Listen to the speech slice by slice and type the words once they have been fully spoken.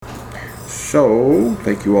So,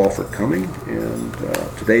 thank you all for coming, and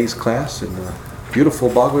today's class in the beautiful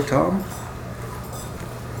Bhagavatam.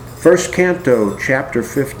 First Canto, Chapter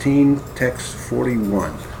 15, Text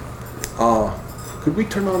 41. Could we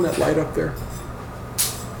turn on that light up there?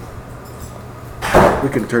 We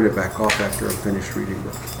can turn it back off after I'm finished reading,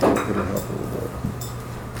 but it'll help a little bit.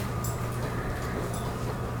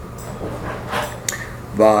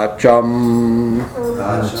 Vacham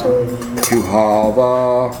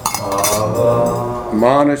Juhava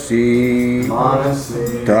Manasi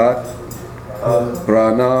Tat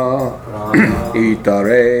Prana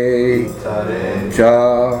Itare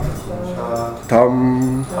Cha Tam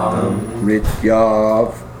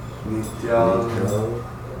Mrityav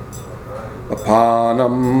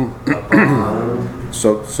Apanam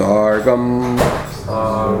Sotsargam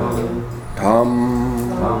Tam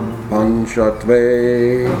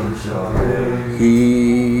Panchatve Hi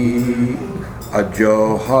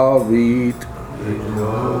Ajohavit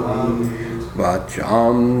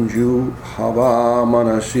Vacham Juhava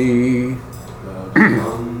Manasi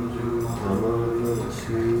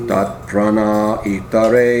Tat Prana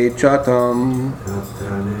Itare Chatam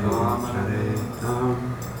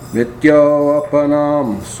Nityo Apanam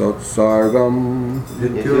Sotsargam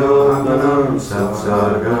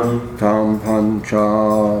Tam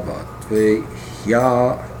Panchavatve Hya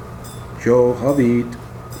Johavit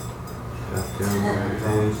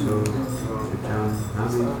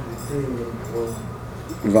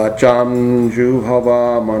Vacham Juhava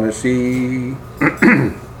Manasi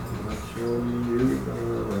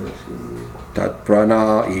Tat Prana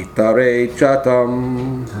Itare Chatam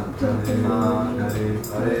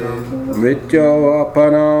Mrityo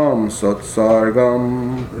Apanam Sotsargam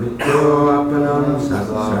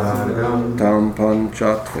Tam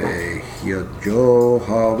Panchatve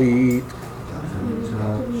Hyajohavit.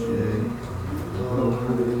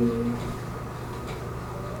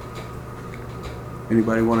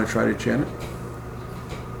 Anybody want to try to chant it?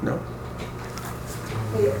 No?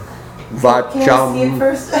 Vacham. Can I see it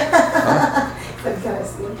first? Can I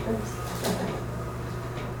see it first?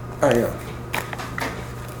 Oh, yeah.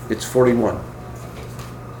 It's 41.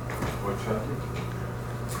 What chapter?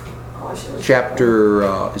 Oh, Chapter,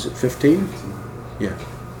 is it 15? Yeah.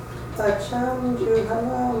 Vacham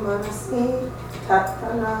Juhava Manasi Tat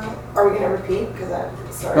Prana. Are we going to repeat? Because I'm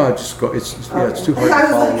sorry. No, just go. It's too hard to I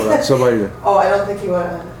was follow like- without somebody to. Oh, I don't think you want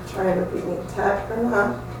to try and repeat me. Tat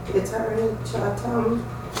Prana Itari Chatam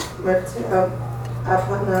Mritya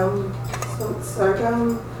Apanam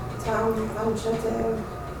Sargam Tam Panchate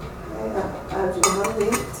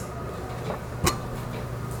Ajuhavit.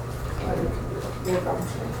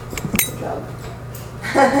 Good job.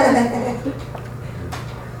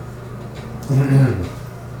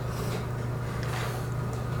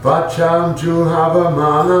 Vacham Juhava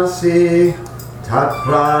Manasi Tat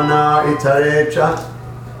Prana Itarecha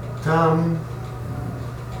Tam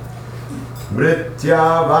Mritya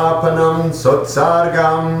Vapanam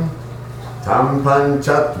Sotsargam Tam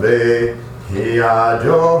Panchatve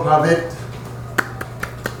Hiyajo Havit.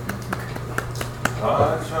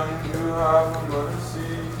 Vacham Juhava Manasi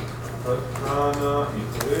Tat Prana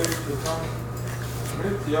Itarecha Tam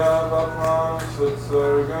Mritya Vapanam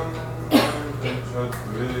Sotsargam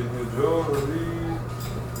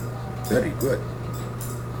Very good.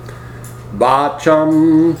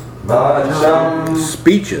 Vacham.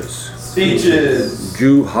 Speeches.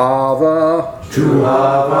 Juhava.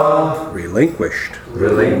 Relinquished.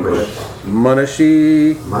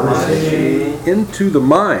 Manasi. Into the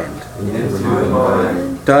mind.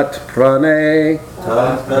 Tat prane.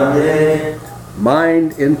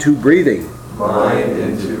 Mind into breathing.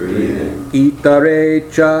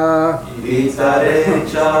 Itarecha.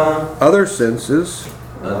 Other senses.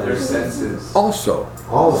 Also.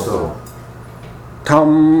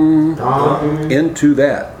 Tam. Into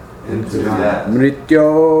that.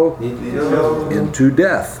 Mrityo. Into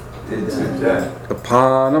death.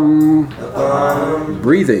 Apanam.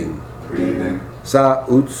 Breathing. Sa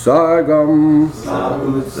utsargam.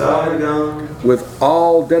 With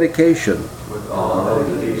all dedication.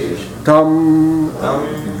 Tam.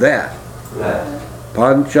 That.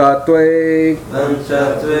 Panchatve.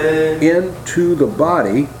 Into the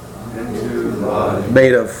body.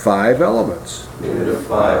 Made of 5 elements.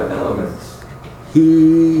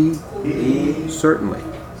 He. Certainly.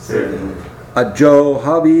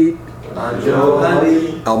 Ajohavi.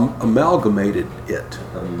 Amalgamated it.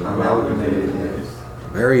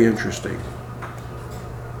 Very interesting.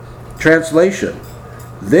 Translation.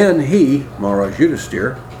 Then he, Maharaj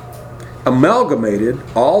Yudhisthira, amalgamated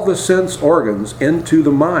all the sense organs into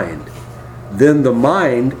the mind, then the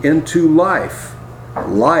mind into life,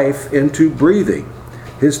 life into breathing,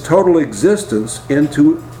 his total existence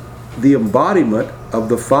into the embodiment of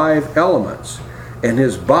the 5 elements, and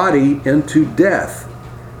his body into death.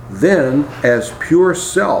 Then, as pure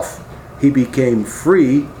self, he became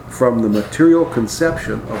free from the material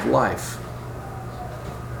conception of life.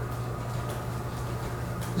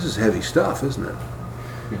 This is heavy stuff, isn't it?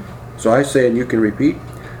 So I say, and you can repeat,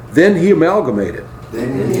 then he amalgamated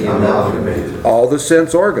all the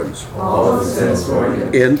sense organs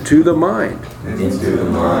into the mind.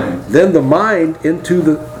 Then the mind into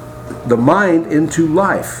the mind into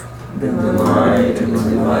life.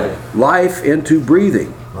 Life into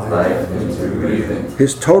breathing.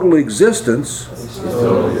 His total existence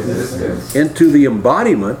into the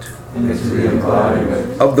embodiment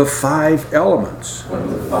of the 5 elements.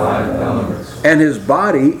 And his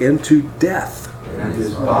body into death.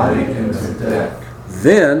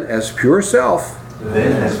 Then, as pure self,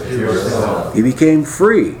 he became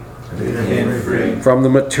free from the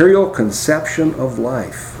material conception of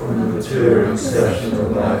life.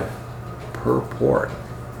 Purport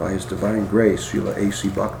by His Divine Grace, Srila A.C.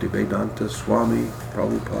 Bhaktivedanta Swami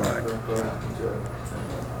Prabhupada.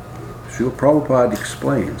 Srila Prabhupada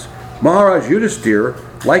explains, Maharaj Yudhisthira,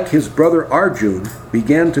 like his brother Arjun,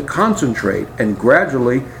 began to concentrate and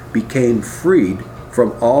gradually became freed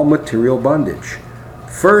from all material bondage.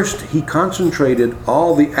 First, he concentrated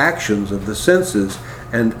all the actions of the senses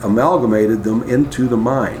and amalgamated them into the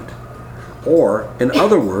mind. Or, in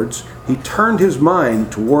other words, he turned his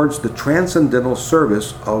mind towards the transcendental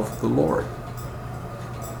service of the Lord.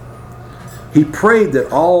 He prayed that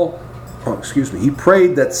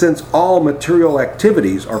since all material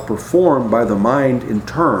activities are performed by the mind in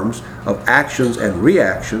terms of actions and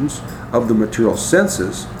reactions of the material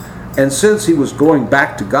senses, and since he was going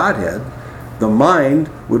back to Godhead, the mind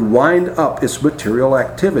would wind up its material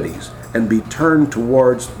activities and be turned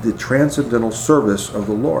towards the transcendental service of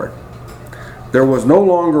the Lord. There was no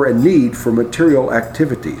longer a need for material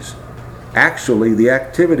activities. Actually, the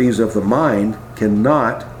activities of the mind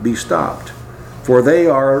cannot be stopped, for they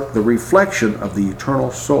are the reflection of the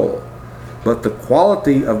eternal soul. But the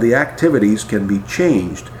quality of the activities can be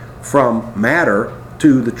changed from matter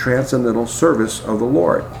to the transcendental service of the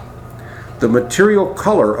Lord. The material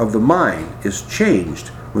color of the mind is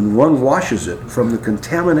changed when one washes it from the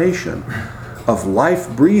contamination of life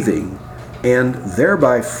breathing and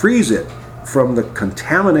thereby frees it from the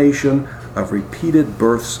contamination of repeated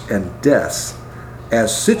births and deaths,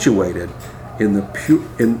 as situated in the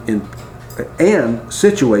and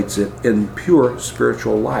situates it in pure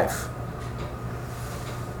spiritual life.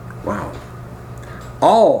 Wow.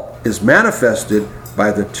 All is manifested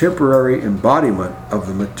by the temporary embodiment of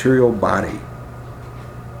the material body,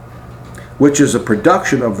 which is a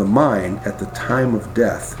production of the mind at the time of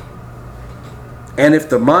death. And if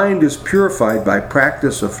the mind is purified by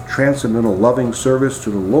practice of transcendental loving service to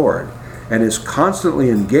the Lord, and is constantly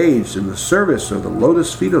engaged in the service of the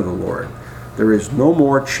lotus feet of the Lord, there is no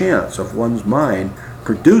more chance of one's mind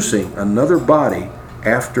producing another body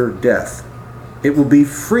after death. It will be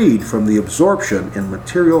freed from the absorption in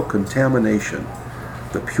material contamination.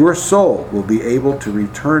 The pure soul will be able to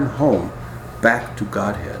return home back to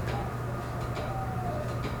Godhead.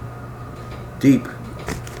 Deep.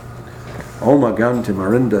 Om Agantim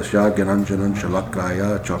Arindasya Gyananjanan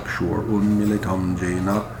Shalakaya Chakshur Unmilitam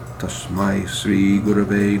Jena Tasmai Sri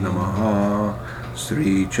Gurave Namaha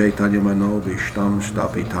Sri Chaitanya Mano Vishtam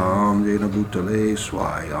Shtapitam Jena Bhutale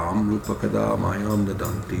Swayam Rupakada Mayam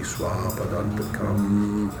Dadanti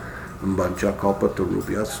Swapadantakam Bancha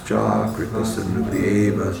Kalpatarubhyascha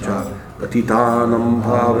Kripasinubhyevascha Patitanam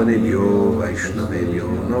Pavanibhyo Vaishnavebhyo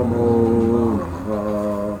Namo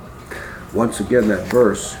Namaha. Once again, that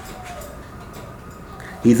verse.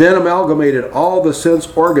 He then amalgamated all the sense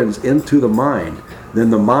organs into the mind,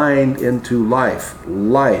 then the mind into life,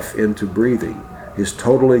 life into breathing, his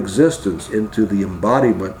total existence into the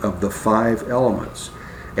embodiment of the 5 elements,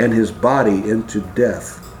 and his body into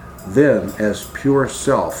death. Then, as pure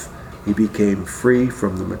self, he became free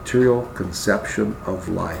from the material conception of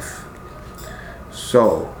life.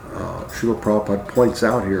 So, Srila Prabhupada points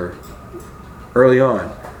out here early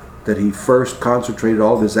on that he first concentrated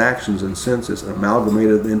all of his actions and senses and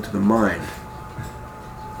amalgamated them into the mind.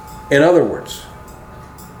 In other words,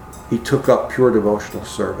 he took up pure devotional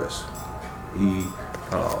service. He,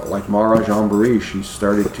 like Maharaj Ambarish, he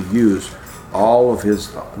started to use all of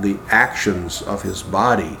the actions of his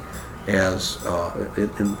body as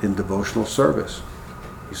in devotional service.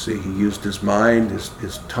 You see, he used his mind,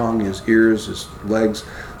 his tongue, his ears, his legs.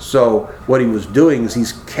 So what he was doing is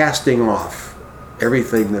he's casting off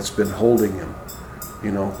everything that's been holding him.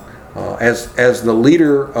 as the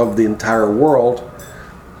leader of the entire world,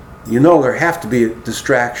 there have to be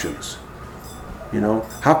distractions.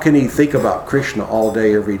 How can he think about Krishna all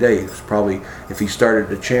day, every day? It's probably, if he started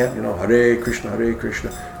to chant, Hare Krishna,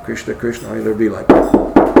 Krishna Krishna, there'd be like,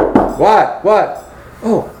 what?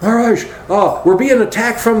 Oh, Maharaj, we're being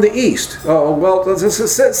attacked from the east. Oh, well,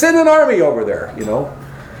 send an army over there,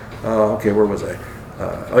 Okay, where was I?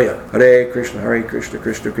 Hare Krishna,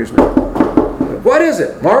 Krishna Krishna. What is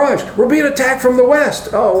it? Maharaj, we're being attacked from the west.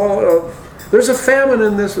 Oh, well, there's a famine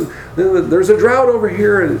in this. There's a drought over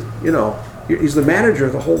here. And, he's the manager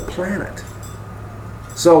of the whole planet.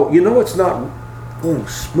 So, it's not going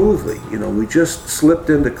smoothly. We just slipped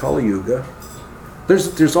into Kali Yuga.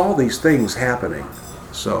 There's all these things happening.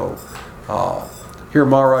 So, here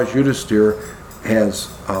Maharaj Yudhisthira has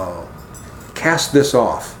cast this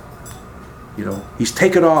off. He's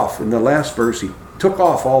taken off. In the last verse, he took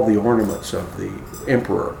off all the ornaments of the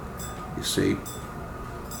emperor, you see.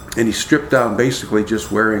 And he stripped down, basically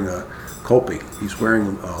just wearing a kopik. He's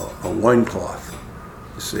wearing a loincloth,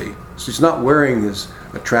 you see. So he's not wearing his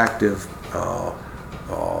attractive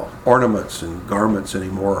ornaments and garments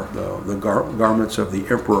anymore, the garments of the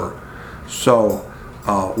emperor. So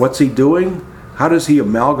what's he doing? How does he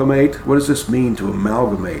amalgamate? What does this mean, to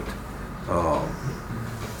amalgamate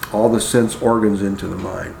all the sense organs into the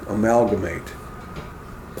mind? Amalgamate.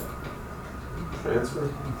 Transfer?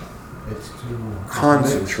 It's to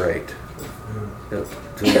Concentrate. To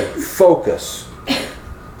focus.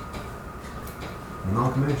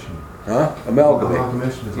 Amalgamation. Huh? Amalgamate.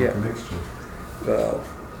 Amalgamation is like a mixture.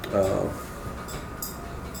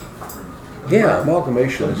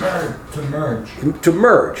 Amalgamation is To merge. to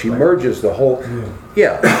merge. He merges the whole.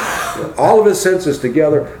 All of his senses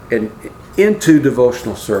together and into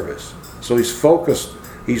devotional service. So he's focused.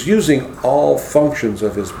 He's using all functions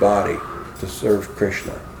of his body to serve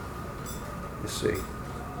Krishna. You see,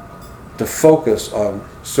 to focus on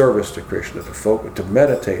service to Krishna, to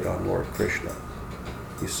meditate on Lord Krishna.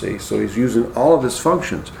 You see, so he's using all of his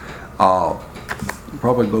functions.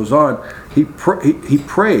 Probably goes on. He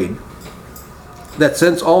prayed that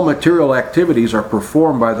since all material activities are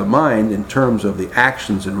performed by the mind in terms of the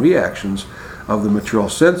actions and reactions of the material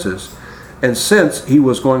senses, and since he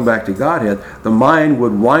was going back to Godhead, the mind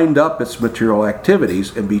would wind up its material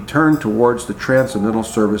activities and be turned towards the transcendental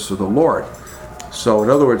service of the Lord. So in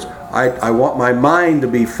other words, I want my mind to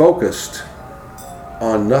be focused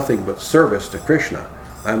on nothing but service to Krishna.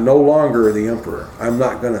 I'm no longer the emperor. I'm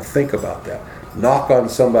not going to think about that. Knock on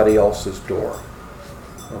somebody else's door.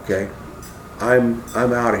 Okay? I'm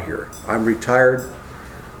out of here. I'm retired.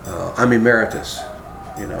 I'm emeritus.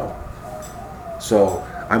 So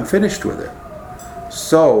I'm finished with it.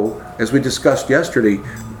 So, as we discussed yesterday,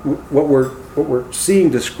 what we're seeing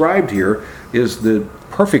described here is the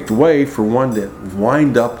perfect way for one to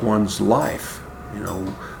wind up one's life.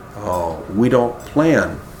 We don't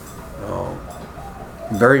plan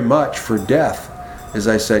very much for death. As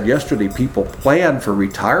I said yesterday, people plan for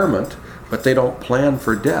retirement, but they don't plan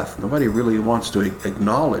for death. Nobody really wants to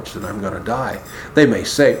acknowledge that I'm going to die. They may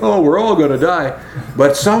say, oh, we're all going to die.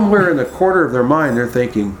 But somewhere in the corner of their mind, they're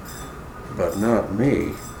thinking, but not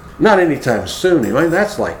me. Not anytime soon. I mean,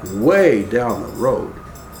 that's like way down the road,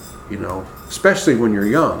 especially when you're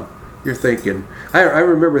young. You're thinking, I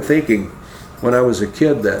remember thinking when I was a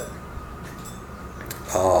kid that,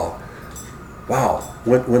 wow,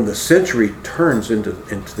 when the century turns into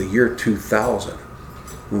the year 2000,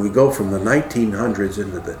 when we go from the 1900s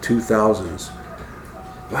into the 2000s,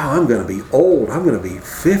 wow, I'm going to be old. I'm going to be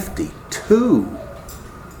 52.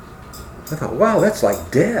 I thought, wow, that's like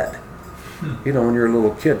dead. When you're a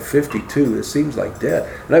little kid, 52, it seems like dead.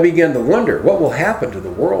 And I began to wonder, what will happen to the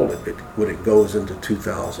world when it goes into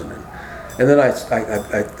 2000? And then I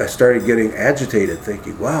started getting agitated,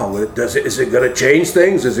 thinking, wow, is it going to change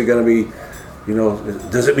things? Is it going to be,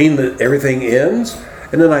 does it mean that everything ends?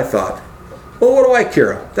 And then I thought, well, what do I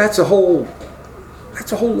care? That's a whole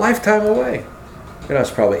lifetime away. And I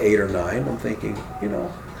was probably 8 or 9. I'm thinking,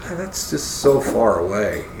 that's just so far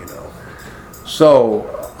away,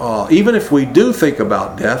 So even if we do think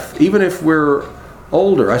about death, even if we're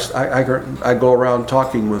older, I go around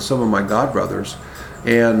talking with some of my godbrothers,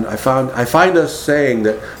 and I find us saying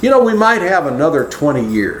that, we might have another 20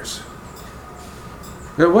 years.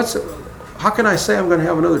 How can I say I'm going to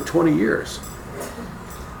have another 20 years?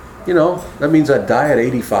 That means I die at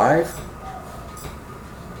 85.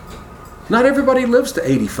 Not everybody lives to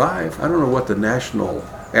 85. I don't know what the national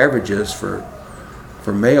average is for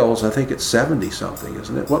males. I think it's 70-something,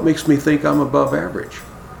 isn't it? What makes me think I'm above average?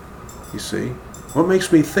 You see? What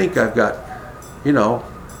makes me think I've got,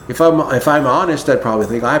 If I'm honest, I'd probably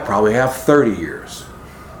think I probably have 30 years.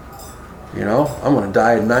 You know, I'm going to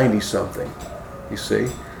die at 90-something, you see.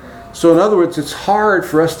 So in other words, it's hard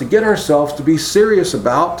for us to get ourselves to be serious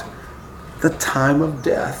about the time of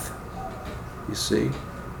death, you see.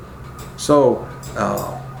 So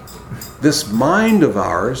this mind of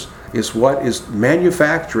ours is what is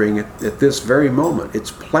manufacturing at this very moment.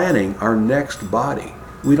 It's planning our next body.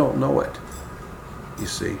 We don't know it, you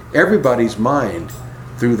see. Everybody's mind,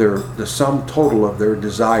 through the sum total of their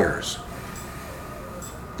desires,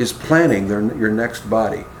 is planning your next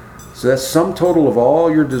body. So that sum total of all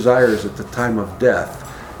your desires at the time of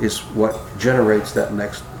death is what generates that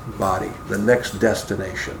next body, the next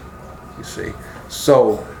destination, you see.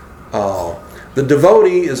 So the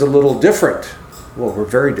devotee is a little different. Well, we're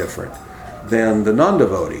very different than the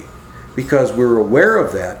non-devotee, because we're aware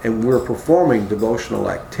of that and we're performing devotional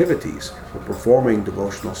activities. We're performing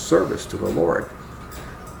devotional service to the Lord.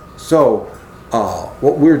 So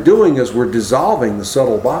what we're doing is we're dissolving the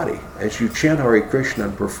subtle body. As you chant Hare Krishna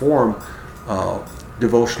and perform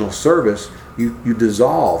devotional service, you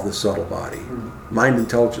dissolve the subtle body. Mind,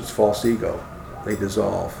 intelligence, false ego, they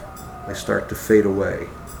dissolve. They start to fade away.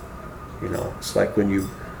 You know, it's like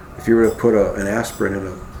if you were to put an aspirin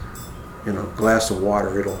in a glass of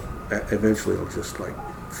water, eventually it'll just like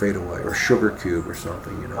fade away, or sugar cube or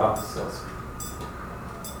something, you know. Alka-Seltzer.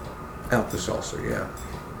 Alka-Seltzer, yeah.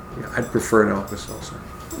 I'd prefer an Alka-Seltzer.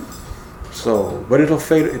 So, but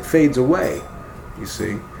it fades away, you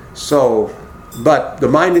see. So, but the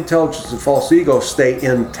mind, intelligence, and false ego stay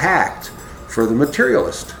intact for the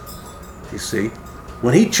materialist, you see.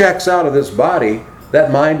 When he checks out of this body,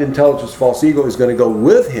 that mind, intelligence, false ego is going to go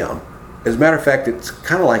with him. As a matter of fact, it's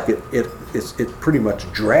kind of like it pretty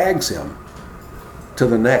much drags him to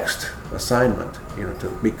the next assignment, you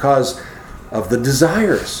know, because of the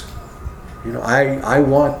desires. You know, I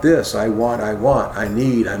want this, I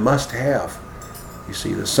need, I must have. You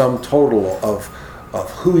see, the sum total of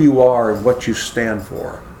who you are and what you stand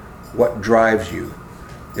for, what drives you,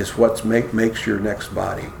 is what makes your next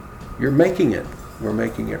body. You're making it. We're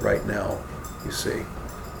making it right now, you see.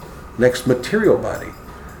 Next material body,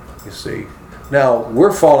 you see. Now,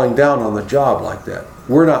 we're falling down on the job like that.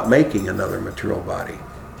 We're not making another material body,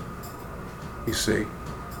 you see.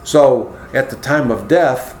 So, at the time of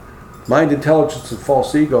death, mind, intelligence, and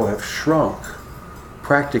false ego have shrunk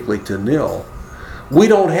practically to nil. We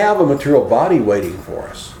don't have a material body waiting for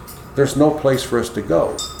us. There's no place for us to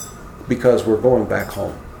go because we're going back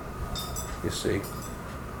home, you see.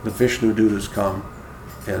 The Vishnu Dutas come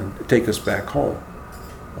and take us back home.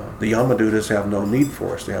 The Yamadutas have no need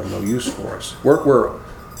for us. They have no use for us. We're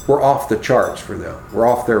off the charts for them. We're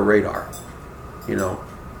off their radar. You know,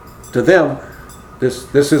 to them,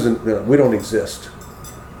 this isn't. We don't exist.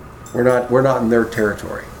 We're not in their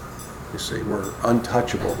territory. You see, we're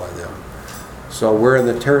untouchable by them. So we're in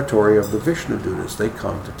the territory of the Vishnu Dutas. They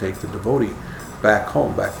come to take the devotee back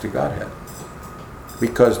home, back to Godhead,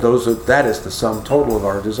 because that is the sum total of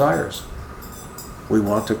our desires. We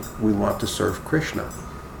want to serve Krishna.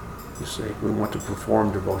 You see, we want to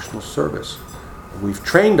perform devotional service. We've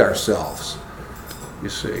trained ourselves, you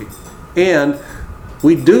see, and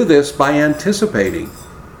we do this by anticipating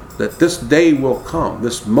that this day will come,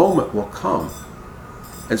 this moment will come,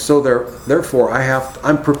 and so therefore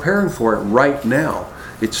I'm preparing for it right now.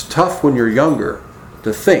 It's tough when you're younger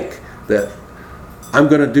to think that I'm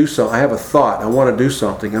going to do something. I have a thought. I want to do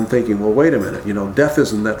something. I'm thinking, well, wait a minute. You know, death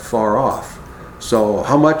isn't that far off. So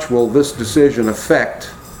how much will this decision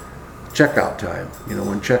affect checkout time? You know,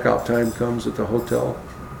 when checkout time comes at the hotel,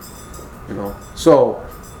 you know. So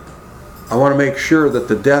I want to make sure that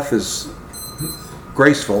the death is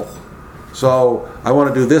graceful. So I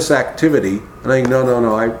want to do this activity. And I think,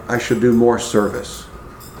 no, I should do more service,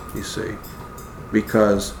 you see,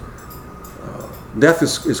 because death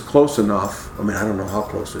is close enough. I mean, I don't know how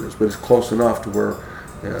close it is, but it's close enough to where,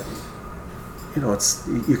 you know,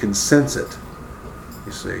 you can sense it,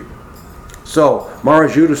 you see. So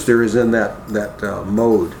Maharaj Yudhisthira is in that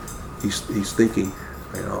mode. He's thinking,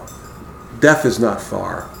 you know, death is not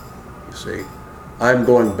far, you see. I'm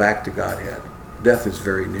going back to Godhead. Death is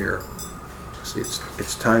very near. See,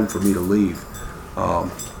 it's time for me to leave.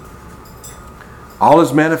 All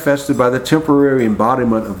is manifested by the temporary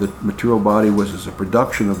embodiment of the material body, which is a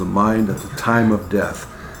production of the mind at the time of death.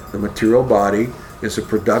 The material body is a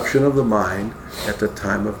production of the mind at the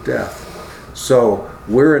time of death. So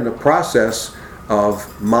we're in the process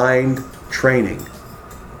of mind training.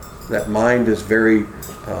 That mind is very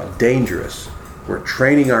dangerous. We're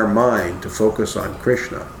training our mind to focus on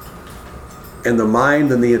Krishna. And the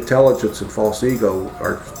mind and the intelligence and false ego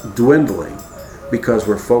are dwindling. because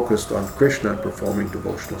we're focused on Krishna and performing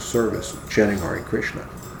devotional service, chanting Hare Krishna.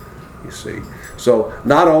 You see. So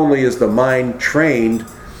not only is the mind trained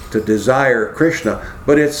to desire Krishna,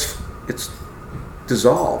 but it's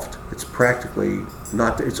dissolved. It's practically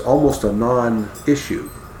not, it's almost a non-issue,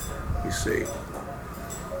 you see.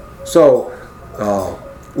 So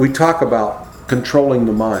we talk about controlling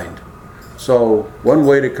the mind. So one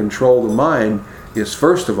way to control the mind is,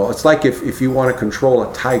 first of all, it's like if you want to control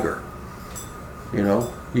a tiger. You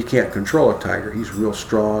know, you can't control a tiger. He's real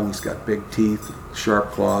strong. He's got big teeth,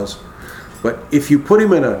 sharp claws. But if you put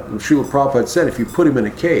him in Srila Prabhupada said, if you put him in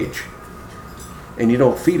a cage and you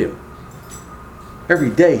don't feed him, every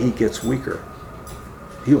day he gets weaker.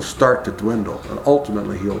 He'll start to dwindle, and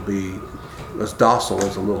ultimately he'll be as docile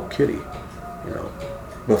as a little kitty. You know,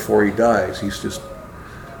 before he dies, he's just,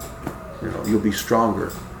 you know, you'll be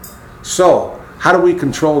stronger. So, how do we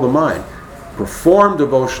control the mind? Perform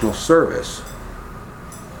devotional service,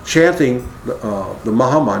 chanting the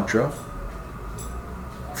Maha Mantra,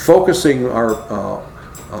 focusing our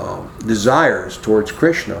desires towards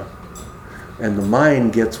Krishna, and the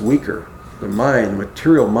mind gets weaker. The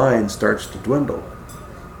material mind starts to dwindle.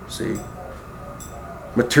 See?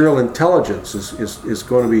 Material intelligence is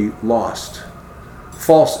going to be lost.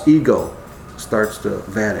 False ego starts to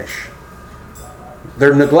vanish.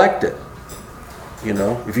 They're neglected. You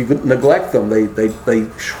know, if you neglect them,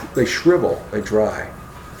 they shrivel, they dry.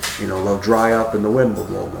 You know, they'll dry up and the wind will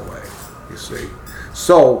blow them away. You see.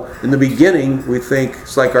 So, in the beginning, we think,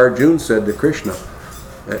 it's like Arjuna said to Krishna.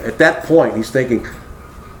 At that point, he's thinking,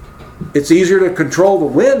 it's easier to control the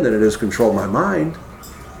wind than it is to control my mind.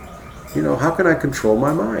 You know, how can I control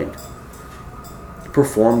my mind?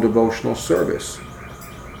 Perform devotional service.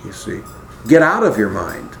 You see. Get out of your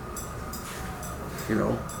mind. You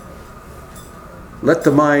know. Let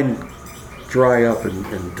the mind dry up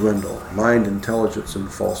and dwindle. Mind, intelligence,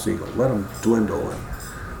 and false ego. Let them dwindle and,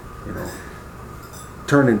 you know,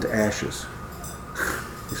 turn into ashes.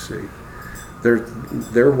 You see.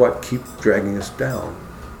 They're what keep dragging us down.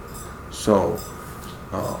 So,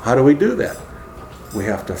 how do we do that? We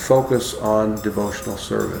have to focus on devotional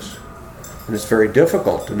service. And it's very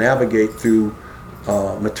difficult to navigate through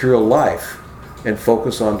material life and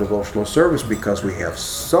focus on devotional service because we have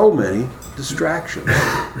so many distractions.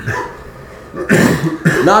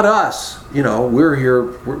 Not us. You know, we're here,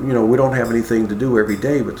 we don't have anything to do every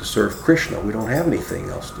day but to serve Krishna. We don't have anything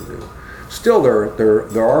else to do. Still,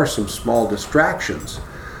 there are some small distractions,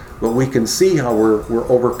 but we can see how we're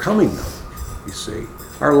overcoming them, you see.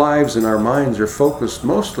 Our lives and our minds are focused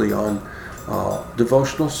mostly on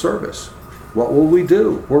devotional service. What will we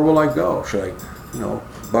do? Where will I go? Should I,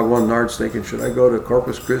 Bhagavan Nard's thinking, should I go to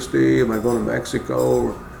Corpus Christi? Am I going to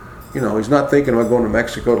Mexico? He's not thinking, am I going to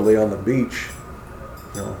Mexico to lay on the beach?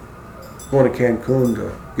 Going to Cancun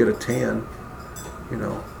to get a tan.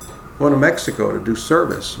 Going to Mexico to do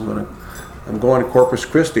service. I'm going to Corpus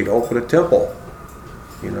Christi to open a temple.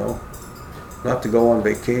 Not to go on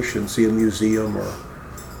vacation, see a museum or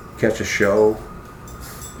catch a show,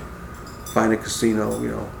 find a casino,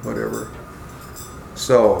 whatever.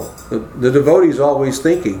 So the devotee is always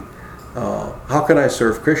thinking, how can I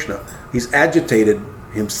serve Krishna? He's agitated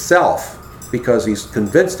himself because he's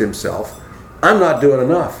convinced himself, I'm not doing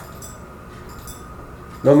enough.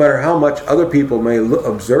 No matter how much other people may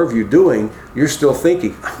observe you doing, you're still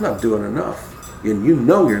thinking, I'm not doing enough. And you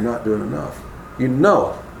know you're not doing enough. You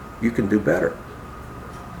know you can do better.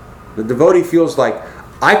 The devotee feels like,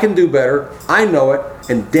 I can do better, I know it,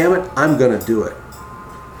 and damn it, I'm going to do it.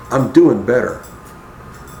 I'm doing better.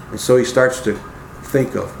 And so he starts to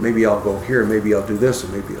think of, maybe I'll go here, maybe I'll do this,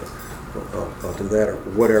 and maybe I'll do that, or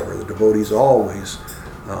whatever. The devotee's always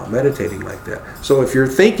meditating like that. So if you're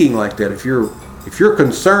thinking like that, if you're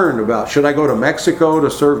concerned about, should I go to Mexico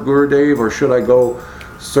to serve Gurudev, or should I go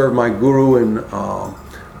serve my guru in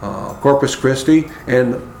Corpus Christi,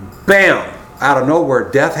 and bam, out of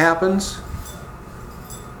nowhere, death happens,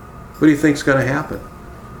 what do you think's going to happen?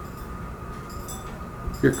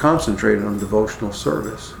 You're concentrated on devotional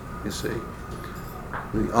service, you see.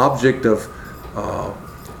 The object of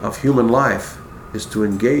human life is to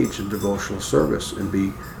engage in devotional service and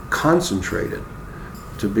be concentrated,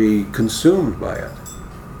 to be consumed by it,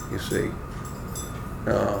 you see.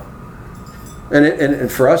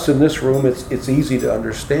 And for us in this room, it's easy to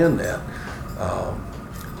understand that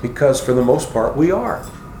because for the most part we are.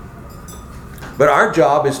 But our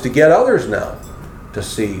job is to get others now to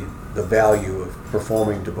see the value of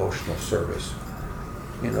performing devotional service.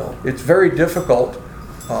 It's very difficult.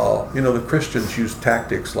 The Christians use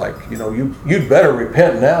tactics like, you'd better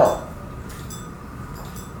repent now.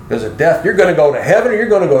 Because at death, you're going to go to heaven or you're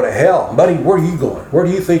going to go to hell. Buddy, where are you going? Where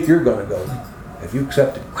do you think you're going to go? If you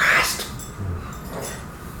accepted Christ.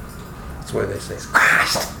 That's why they say,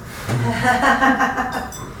 Christ.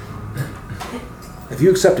 If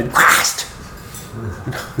you accepted Christ.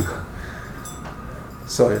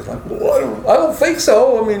 So it's like, well, I don't think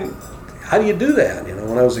so. I mean, how do you do that? You know,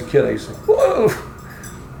 when I was a kid, I used to say, whoa,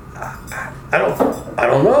 I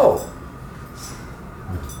don't know.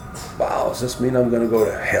 Wow, does this mean I'm going to go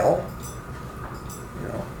to hell? You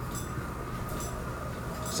know,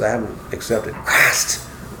 so I haven't accepted Christ.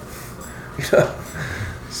 You know,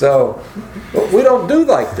 so we don't do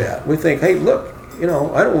like that. We think, hey, look, you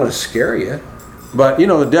know, I don't want to scare you. But, you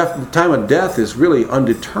know, the time of death is really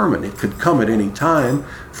undetermined. It could come at any time.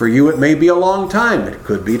 For you, it may be a long time. It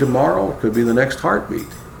could be tomorrow. It could be the next heartbeat,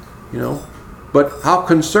 you know. But how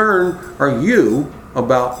concerned are you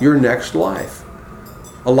about your next life?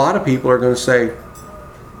 A lot of people are going to say,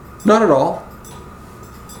 not at all.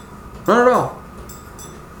 Not at all.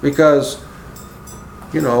 Because,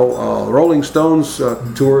 you know, Rolling Stones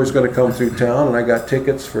tour is going to come through town, and I got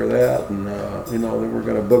tickets for that. And, you know, then we're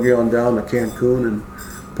going to boogie on down to Cancun and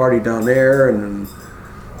party down there. And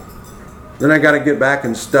then I got to get back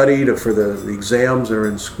and study for the exams that are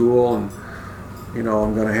in school. And, you know,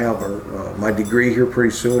 I'm going to have my degree here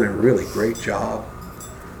pretty soon, and a really great job.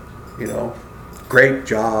 You know, great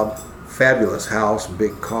job, fabulous house,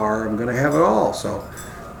 big car. I'm going to have it all. So,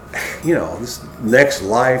 you know, this next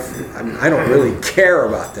life, I mean, I don't really care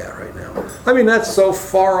about that right now. I mean, that's so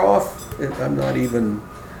far off, I'm not even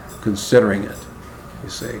considering it, you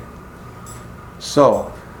see.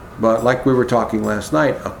 So, but like we were talking last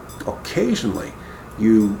night, occasionally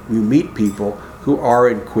you meet people who are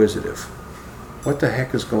inquisitive. What the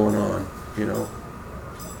heck is going on, you know?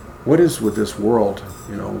 What is with this world,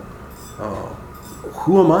 you know?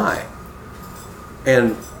 Who am I?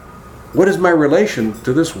 And what is my relation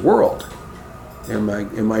to this world? Am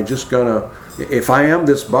I just gonna, if I am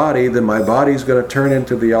this body, then my body's gonna turn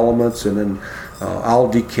into the elements, and then I'll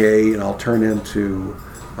decay and I'll turn into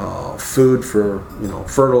food for, you know,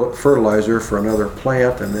 fertilizer for another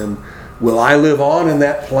plant, and then will I live on in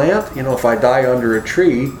that plant? You know, if I die under a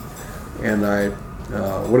tree, and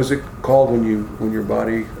what is it called when your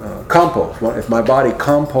body compost? If my body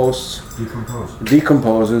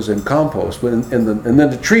decomposes and composts, and then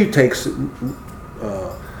the tree takes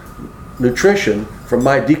nutrition from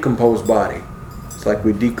my decomposed body. It's like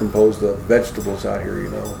we decompose the vegetables out here, you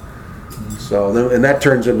know. Mm-hmm. So then, and that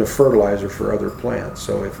turns into fertilizer for other plants.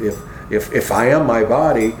 So if I am my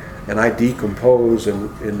body and I decompose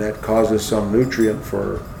and that causes some nutrient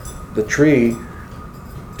for the tree,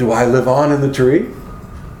 do I live on in the tree?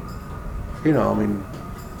 You know, I mean,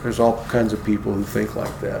 there's all kinds of people who think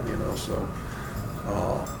like that, you know,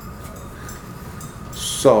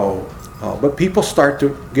 but people start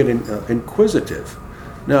to get inquisitive.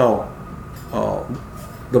 Now,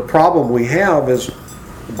 the problem we have is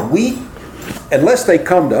unless they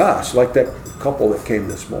come to us, like that couple that came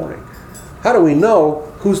this morning, how do we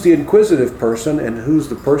know who's the inquisitive person and who's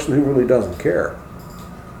the person who really doesn't care?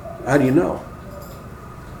 How do you know?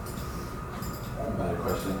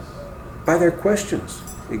 By their questions,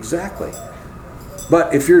 exactly.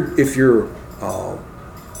 But if you're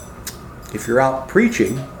out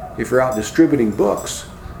preaching, if you're out distributing books,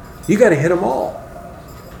 you got to hit them all.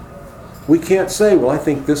 We can't say, well, I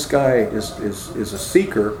think this guy is a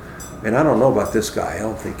seeker, and I don't know about this guy. I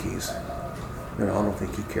don't think I don't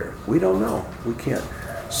think he cares. We don't know. We can't.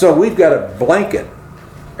 So we've got to blanket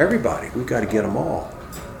everybody. We've got to get them all.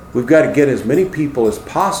 We've got to get as many people as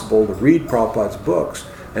possible to read Prabhupada's books,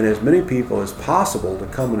 and as many people as possible to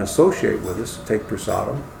come and associate with us, take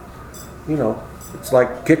prasadam. You know, it's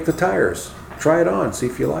like kick the tires. Try it on, see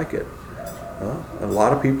if you like it. A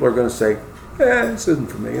lot of people are going to say, this isn't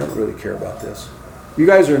for me. I don't really care about this. You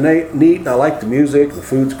guys are neat, and I like the music, the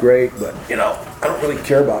food's great, but, you know, I don't really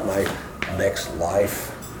care about my next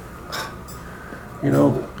life. You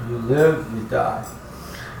know. You live, you die.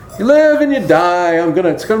 You live and you die.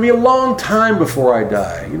 It's gonna be a long time before I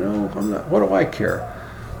die. You know, what do I care?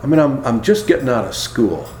 I mean, I'm just getting out of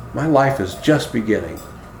school. My life is just beginning.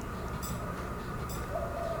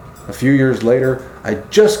 A few years later, I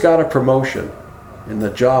just got a promotion in the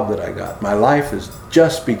job that I got. My life is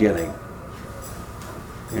just beginning.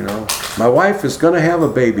 You know, my wife is going to have a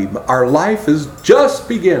baby. Our life is just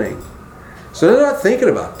beginning. So they're not thinking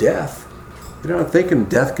about death. They're not thinking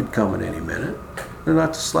death could come at any minute. They're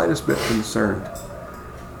not the slightest bit concerned.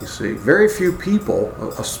 You see, very few people,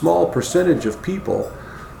 a small percentage of people,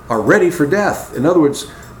 are ready for death. In other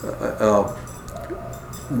words,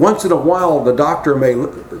 once in a while,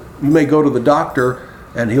 you may go to the doctor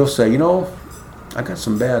And he'll say, you know, I got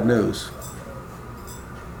some bad news.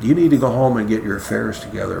 You need to go home and get your affairs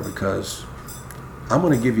together because I'm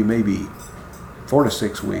going to give you maybe 4 to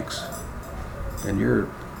 6 weeks. And you're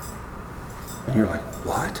like,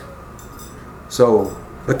 what? So,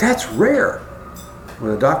 but that's rare.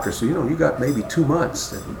 When the doctor says, you know, you got maybe 2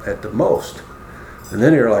 months at the most. And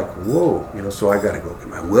then you're like, whoa, you know, so I got to go get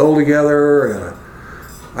my will together, and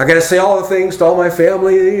I got to say all the things to all my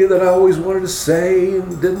family that I always wanted to say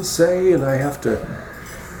and didn't say, and I have to.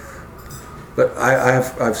 But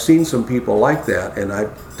I've seen some people like that, and I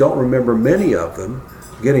don't remember many of them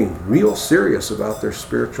getting real serious about their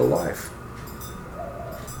spiritual life.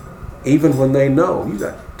 Even when they know you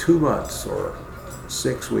got 2 months or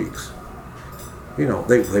 6 weeks. You know,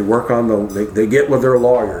 they work on they get with their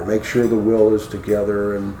lawyer, make sure the will is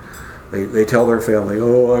together, and they tell their family,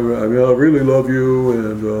 oh, I really love you,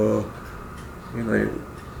 and you know,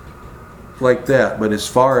 like that. But as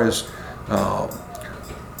far as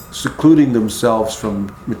secluding themselves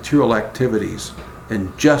from material activities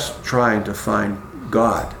and just trying to find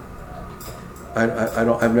God,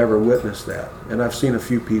 I've never witnessed that. And I've seen a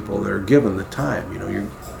few people that are given the time. You know, you're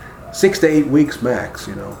 6 to 8 weeks max.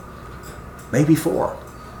 You know. Maybe 4.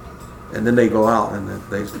 And then they go out and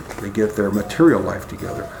they get their material life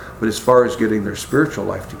together. But as far as getting their spiritual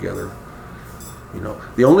life together, you know,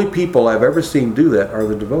 the only people I've ever seen do that are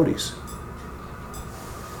the devotees.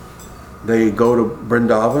 They go to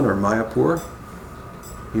Vrindavan or Mayapur.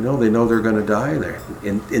 You know, they know they're going to die. They're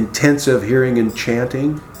in intensive hearing and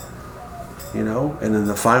chanting. You know, and in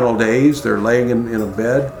the final days, they're laying in a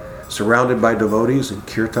bed surrounded by devotees in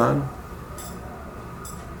kirtan.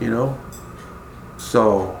 You know.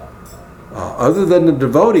 So, other than the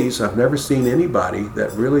devotees, I've never seen anybody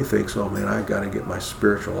that really thinks, oh man, I've got to get my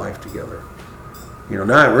spiritual life together. You know,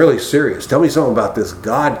 now I'm really serious. Tell me something about this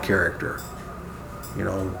God character. You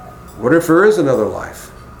know, what if there is another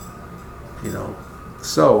life? You know,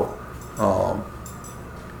 so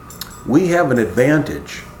we have an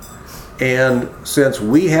advantage. And since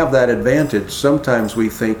we have that advantage, sometimes we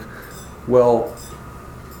think, well,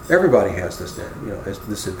 everybody has this, you know,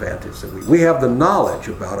 this advantage that we have the knowledge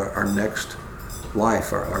about our next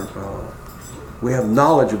life. We have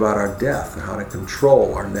knowledge about our death and how to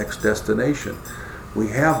control our next destination. We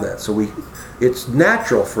have that, so it's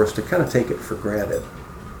natural for us to kind of take it for granted.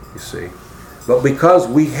 You see, but because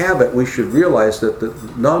we have it, we should realize that the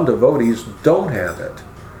non-devotees don't have it,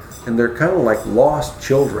 and they're kind of like lost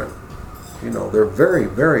children. You know, they're very,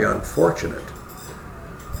 very unfortunate,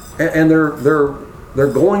 and they're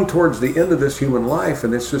going towards the end of this human life,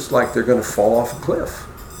 and it's just like they're going to fall off a cliff.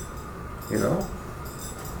 You know,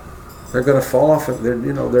 they're going to fall off. They're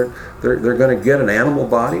going to get an animal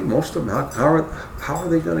body. Most of them. How are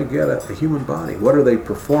they going to get a human body? What are they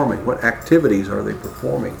performing? What activities are they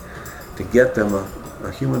performing to get them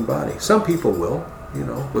a human body? Some people will, you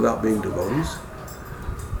know, without being devotees.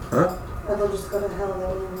 Huh? Or they'll just go to hell and they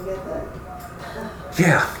won't even get that.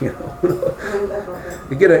 Yeah, you know.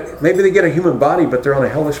 Maybe they get a human body, but they're on a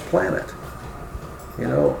hellish planet. You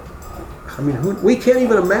know, I mean, we can't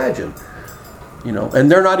even imagine. You know, and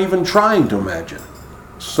they're not even trying to imagine.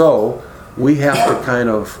 So we have to kind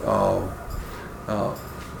of,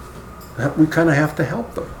 have to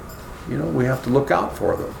help them. You know, we have to look out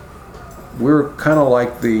for them. We're kind of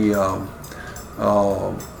like the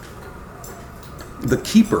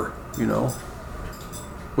keeper. You know.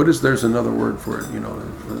 There's another word for it, you know,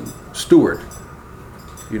 steward,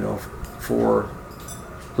 you know, for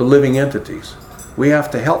the living entities. We have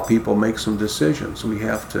to help people make some decisions. We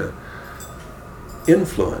have to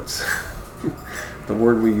influence, the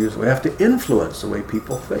word we use, we have to influence the way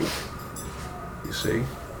people think, you see.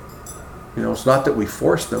 You know, it's not that we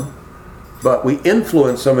force them, but we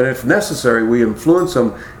influence them, and if necessary, we influence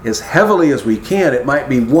them as heavily as we can. It might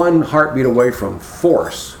be one heartbeat away from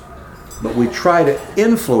force. But we try to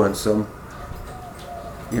influence them,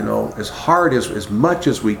 you know, as much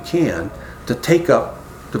as we can to take up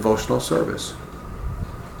devotional service.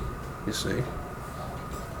 You see?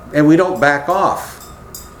 And we don't back off.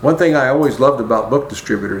 One thing I always loved about book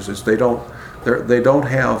distributors is they don't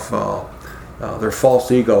have their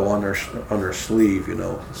false ego on their sleeve, you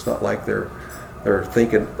know. It's not like they're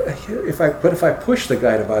thinking, if I push the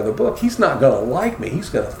guy to buy the book, he's not going to like me.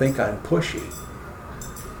 He's going to think I'm pushy.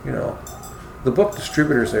 You know, the book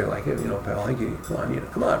distributors are like, you know, pal,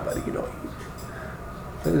 come on, buddy, you know,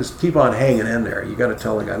 just keep on hanging in there. You got to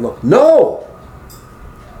tell the guy, look, no,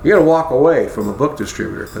 you got to walk away from a book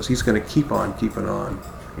distributor because he's going to keep on keeping on,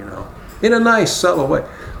 you know, in a nice, subtle way.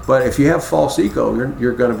 But if you have false ego,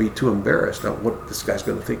 you're going to be too embarrassed. Now, what this guy's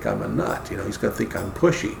going to think I'm a nut? You know, he's going to think I'm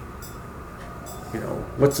pushy.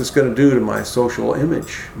 What's this going to do to my social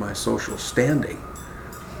image, my social standing?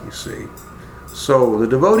 You see. So the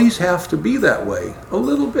devotees have to be that way a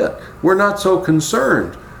little bit. We're not so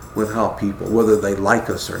concerned with how people, whether they like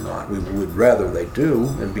us or not. We would rather they do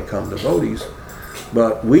and become devotees.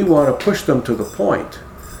 But we want to push them to the point.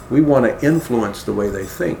 We want to influence the way they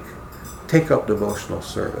think. Take up devotional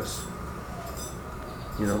service.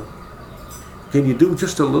 Can you do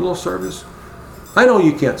just a little service? I know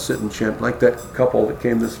you can't sit and chant like that couple that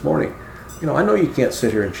came this morning. I know you can't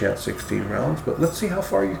sit here and chant 16 rounds, but let's see how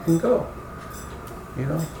far you can go.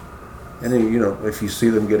 And then, if you see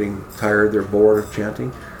them getting tired, they're bored of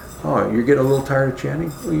chanting. Oh, you're getting a little tired of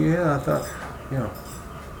chanting? Well, yeah, I thought,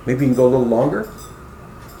 maybe you can go a little longer.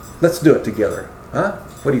 Let's do it together. Huh?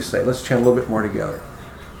 What do you say? Let's chant a little bit more together.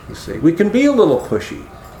 You see, we can be a little pushy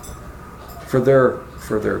for their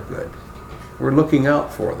good. We're looking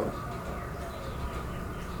out for them.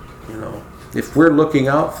 If we're looking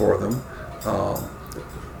out for them,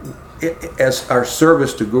 as our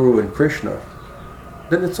service to Guru and Krishna,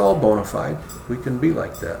 then it's all bona fide. We can be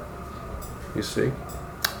like that. You see?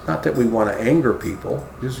 Not that we want to anger people.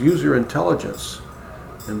 Just use your intelligence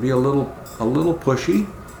and be a little pushy,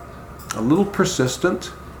 a little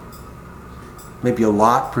persistent, maybe a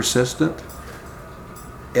lot persistent,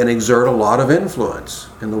 and exert a lot of influence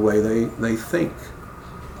in the way they think.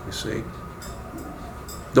 You see?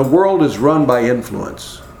 The world is run by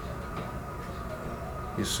influence.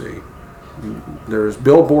 You see? There's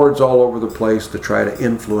billboards all over the place to try to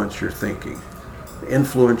influence your thinking,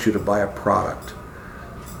 influence you to buy a product.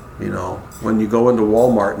 When you go into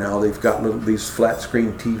Walmart now, they've got these flat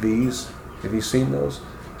screen TVs. Have you seen those?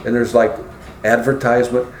 And there's like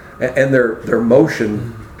advertisement, and they're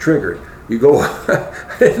motion triggered. You go,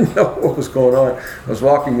 I didn't know what was going on. I was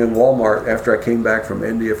walking in Walmart after I came back from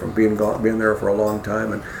India, from being there for a long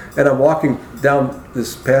time, and I'm walking down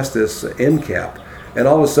past this end cap, and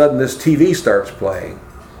all of a sudden this TV starts playing,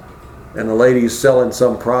 and the lady's selling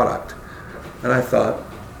some product, and I thought,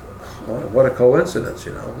 well, what a coincidence,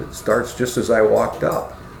 It starts just as I walked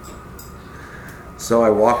up. So I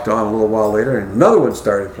walked on a little while later, and another one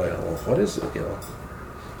started playing. Well, what is it?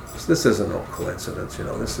 This isn't no coincidence.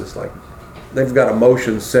 This is like they've got a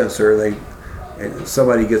motion sensor. And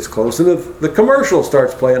somebody gets close, and the commercial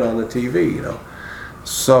starts playing on the TV.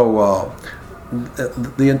 So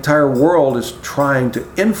the entire world is trying to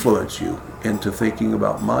influence you into thinking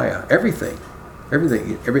about Maya. Everything.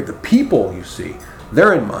 The people you see,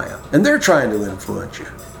 they're in Maya, and they're trying to influence you.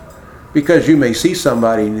 Because you may see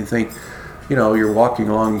somebody and you think, you're walking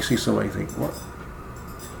along, you see somebody, you think, what?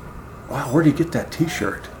 Wow, where did you get that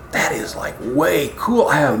T-shirt? That is like way cool.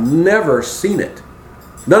 I have never seen it.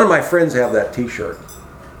 None of my friends have that T-shirt.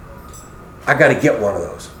 I got to get one of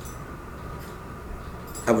those.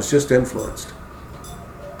 I was just influenced.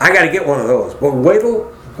 I got to get one of those. But wait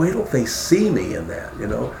till they see me in that,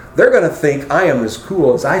 They're going to think I am as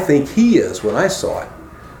cool as I think he is when I saw it.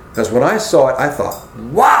 Because when I saw it, I thought,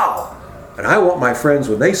 wow! And I want my friends,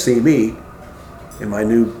 when they see me in my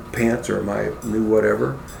new pants or my new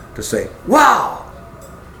whatever, to say, wow!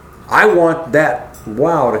 I want that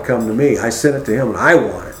wow to come to me. I sent it to him and I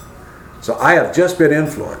want it. So I have just been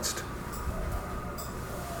influenced.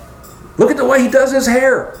 Look at the way he does his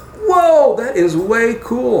hair. Whoa, that is way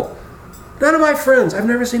cool. None of my friends, I've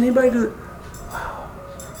never seen anybody do it. Wow.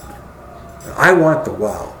 I want the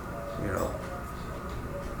wow,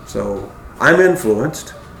 So I'm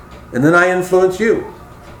influenced, and then I influence you.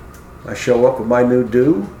 I show up with my new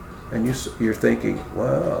do, and you're thinking,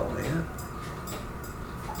 wow, man,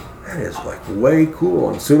 that is like way cool.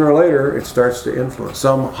 And sooner or later, it starts to influence.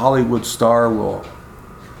 Some Hollywood star will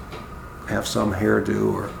have some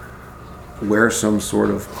hairdo or wear some sort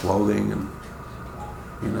of clothing, and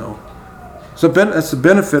so that's the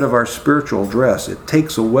benefit of our spiritual dress. It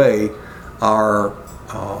takes away our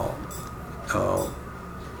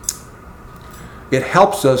it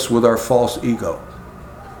helps us with our false ego.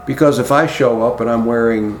 Because if I show up and I'm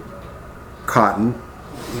wearing cotton,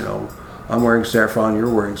 I'm wearing saffron,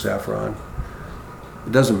 you're wearing saffron,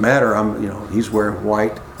 it doesn't matter. He's wearing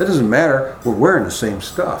white. It doesn't matter. We're wearing the same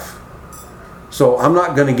stuff. So I'm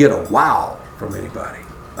not going to get a wow from anybody.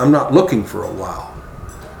 I'm not looking for a wow.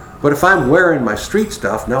 But if I'm wearing my street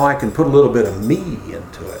stuff, now I can put a little bit of me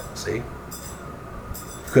into it, see?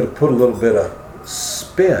 Could have put a little bit of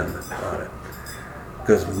spin on it.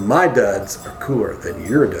 Because my duds are cooler than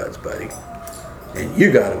your duds, buddy. And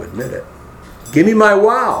you got to admit it. Give me my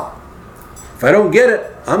wow. If I don't get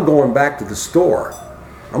it, I'm going back to the store.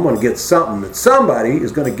 I'm going to get something that somebody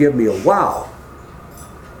is going to give me a wow.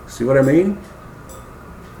 See what I mean?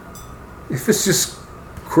 If it's just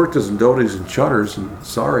kurtas and dhotis and chatters and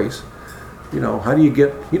saris. How do you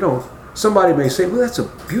get, somebody may say, well, that's a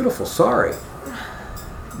beautiful sari.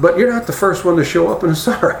 But you're not the first one to show up in a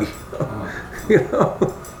sari.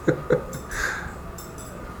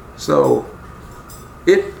 So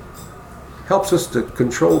it helps us to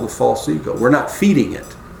control the false ego. We're not feeding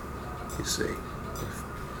it, you see.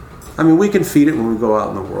 I mean, we can feed it when we go out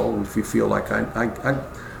in the world, and if you feel like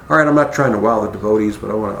all right, I'm not trying to wow the devotees,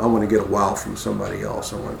 but I want to get a wow from somebody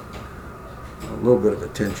else. I want a little bit of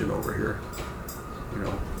attention over here.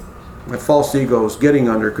 My false ego is getting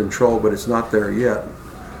under control, but it's not there yet.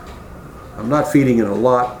 I'm not feeding it a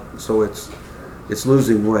lot, so it's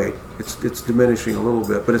losing weight. It's diminishing a little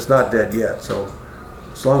bit, but it's not dead yet. So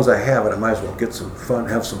as long as I have it, I might as well get some fun,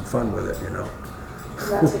 have some fun with it, Not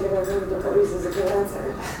to get over the devotees is a good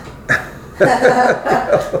answer.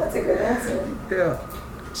 That's a good answer. Yeah.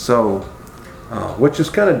 So, which is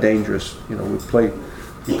kind of dangerous. You play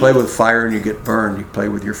with fire and you get burned. You play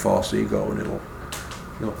with your false ego and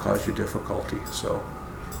it'll cause you difficulty. So,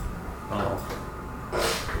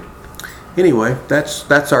 anyway,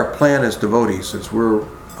 that's our plan as devotees, as we're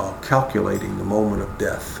calculating the moment of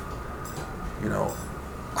death.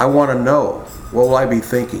 I want to know, what will I be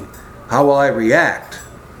thinking? How will I react?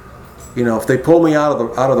 If they pull me out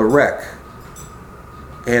of the wreck,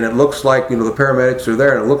 and it looks like the paramedics are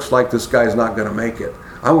there, and it looks like this guy's not going to make it.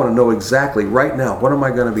 I want to know exactly right now, what am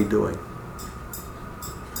I going to be doing?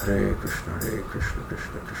 Hare Krishna, Krishna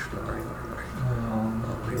Krishna, Hare Hare.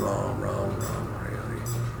 Ram, Ram, Hare Hare.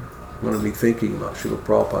 I'm going to be thinking about Srila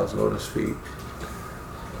Prabhupada's lotus feet.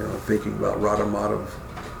 Thinking about Radha Madhav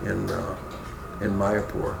in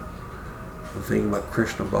Mayapur. I'm thinking about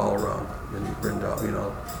Krishna Balaram in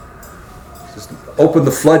Vrindavan. Just open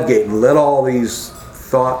the floodgate and let all these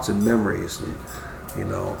thoughts and memories and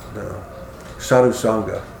the sadhu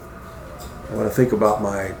sangha. I want to think about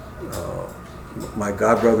my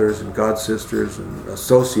godbrothers and godsisters and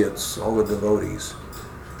associates, all the devotees.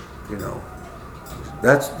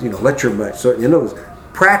 That's let your mind. So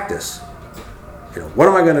practice. What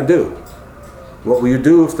am I going to do? What will you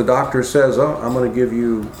do if the doctor says, "Oh, I'm going to give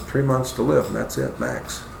you 3 months to live, and that's it,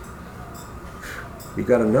 max"? You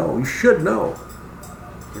got to know. You should know.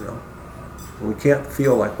 We can't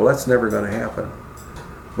feel like, well, that's never going to happen.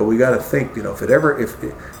 But we got to think.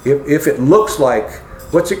 If it looks like,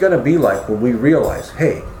 what's it going to be like when we realize,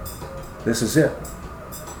 hey, this is it.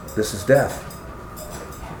 This is death.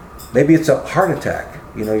 Maybe it's a heart attack.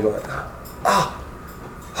 You go like,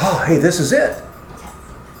 hey, this is it.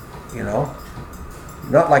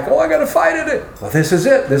 Not like, oh, I got to fight it. Well, this is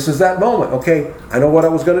it. This is that moment. Okay, I know what I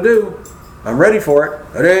was going to do. I'm ready for it.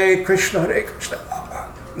 Hare Krishna, Hare Krishna.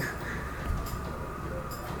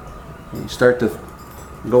 You start to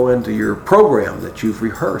go into your program that you've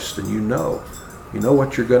rehearsed, and you know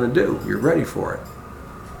what you're going to do. You're ready for it.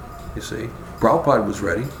 You see, Prabhupada was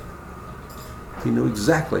ready. He knew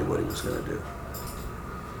exactly what he was going to do.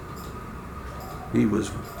 He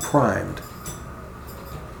was primed.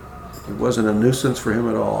 It wasn't a nuisance for him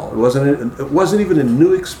at all. It wasn't even a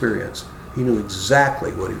new experience. He knew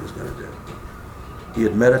exactly what he was going to do. He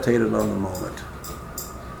had meditated on the moment.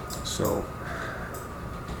 So,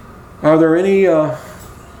 are there any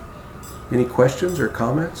questions or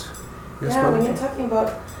comments? Yes, yeah, when you're talking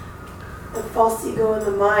about the false ego in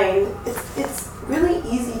the mind, it's really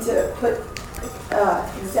easy to put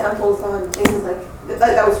examples on things like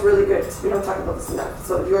that was really good. We don't talk about this enough.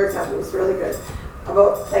 So your example was really good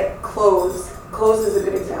about like clothes. Clothes is a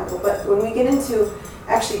good example. But when we get into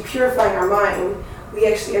actually purifying our mind, we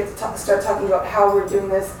actually have to start talking about how we're doing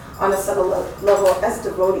this on a subtle level as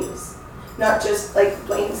devotees. Not just like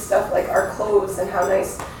plain stuff like our clothes and how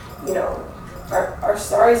nice, our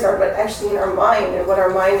saris are, but actually in our mind and what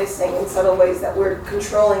our mind is saying in subtle ways that we're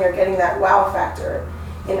controlling or getting that wow factor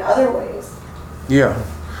in other ways. Yeah.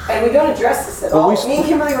 And we don't address this at all. Me and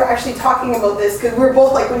Kimberly were actually talking about this because we were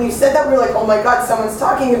both like, when you said that, we were like, oh my God, someone's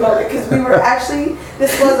talking about it, because we were actually,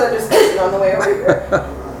 this was our discussion on the way over here.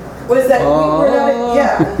 Was that we were not,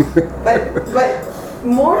 yeah. But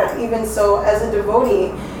more even so as a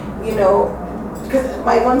devotee, because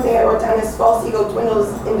my one thing I wrote down is false ego dwindles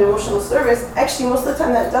in devotional service. Actually, most of the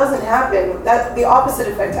time that doesn't happen. That the opposite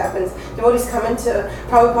effect happens. Devotees come into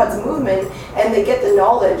Prabhupada's movement and they get the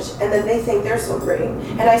knowledge, and then they think they're so great.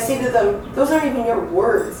 And I say to them, those aren't even your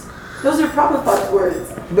words. Those are Prabhupada's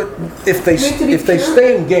words. But if they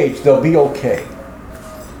stay engaged, they'll be okay.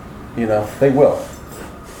 They will.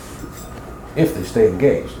 If they stay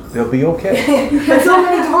engaged, they'll be okay. But so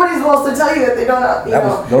many devotees will also tell you that they don't,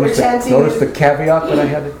 notice the caveat that I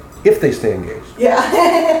had. If they stay engaged. Yeah.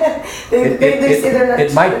 they say they're not.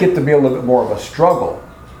 It might get to be a little bit more of a struggle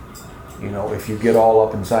if you get all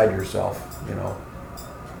up inside yourself,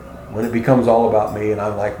 when it becomes all about me and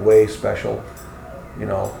I'm like way special,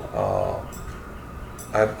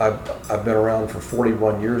 I've been around for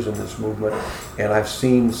 41 years in this movement, and I've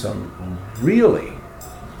seen some really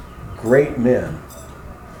great men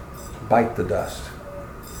bite the dust.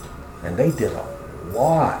 And they did a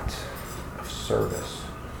lot of service.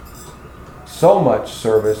 So much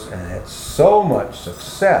service and had so much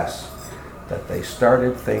success that they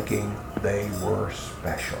started thinking they were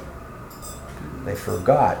special. They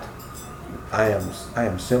forgot, I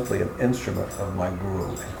am simply an instrument of my Guru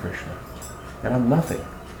and Krishna. And I'm nothing.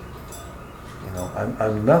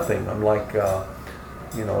 I'm nothing. I'm like,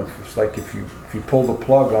 it's like if you pull the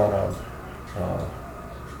plug on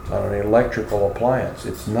an electrical appliance,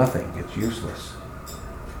 it's nothing. It's useless.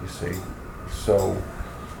 You see, so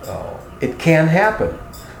it can happen,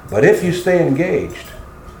 but if you stay engaged,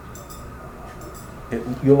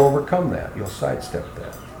 you'll overcome that. You'll sidestep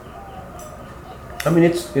that. I mean,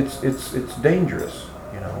 it's dangerous.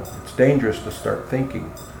 It's dangerous to start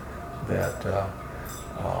thinking that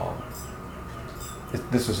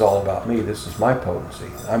this is all about me. This is my potency.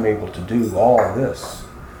 I'm able to do all this.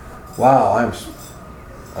 Wow,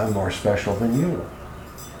 I'm more special than you.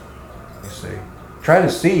 You see, try to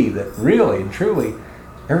see that really and truly,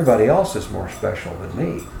 everybody else is more special than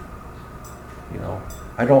me.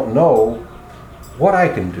 I don't know what I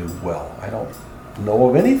can do well. I don't know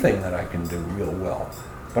of anything that I can do real well.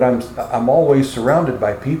 But I'm always surrounded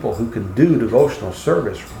by people who can do devotional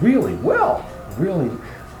service really well, really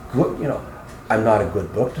good. I'm not a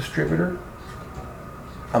good book distributor.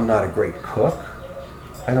 I'm not a great cook.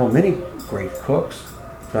 I know many great cooks.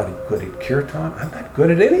 I'm not good at kirtan. I'm not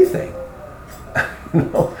good at anything.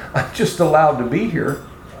 I'm just allowed to be here.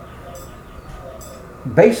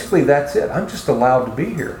 Basically, that's it. I'm just allowed to be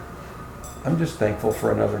here. I'm just thankful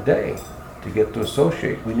for another day to get to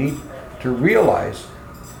associate. We need to realize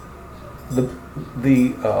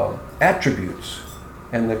the attributes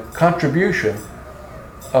and the contribution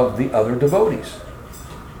of the other devotees.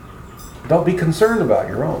 Don't be concerned about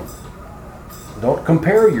your own. Don't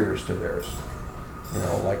compare yours to theirs.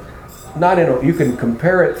 You can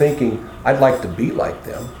compare it thinking, I'd like to be like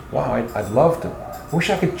them. Wow, I'd love to. I wish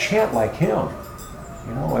I could chant like him.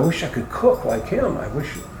 I wish I could cook like him. I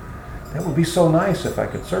wish that would be so nice if I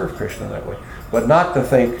could serve Krishna that way. But not to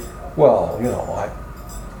think, well,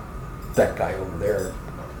 that guy over there,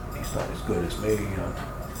 he's not as good as me.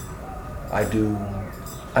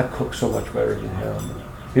 I cook so much better than him.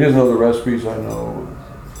 He doesn't know the recipes I know.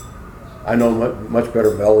 I know much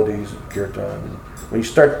better melodies of kirtan. When you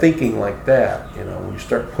start thinking like that, when you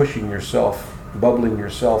start pushing yourself, bubbling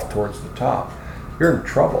yourself towards the top, you're in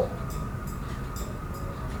trouble.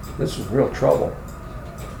 This is real trouble,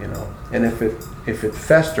 And if it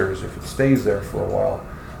festers, if it stays there for a while,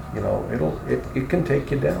 it can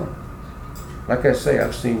take you down. Like I say,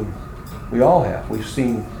 we all have. We've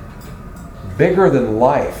seen bigger than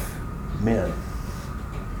life men,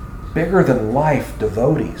 bigger than life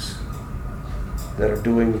devotees that are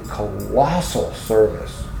doing colossal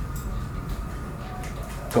service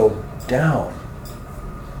go down,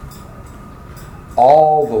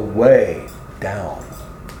 all the way down,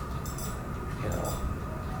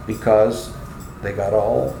 because they got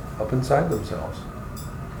all up inside themselves.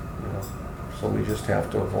 So we just have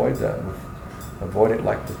to avoid that. Avoid it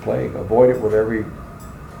like the plague. Avoid it with every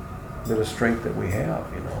bit of strength that we have.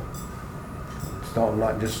 I'm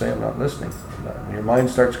not just saying I'm not listening. When your mind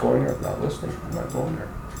starts going there, I'm not listening. I'm not going there.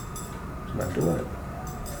 I'm not doing it.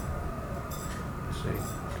 See,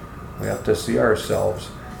 we have to see ourselves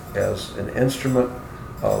as an instrument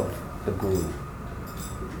of the Guru.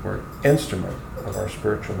 We're an instrument of our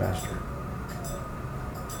spiritual master.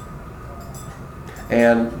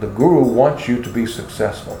 And the Guru wants you to be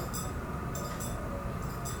successful.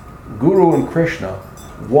 Guru and Krishna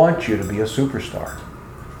want you to be a superstar.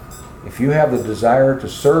 If you have the desire to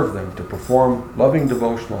serve them, to perform loving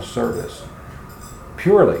devotional service,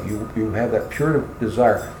 purely, you have that pure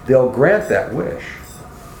desire, they'll grant that wish.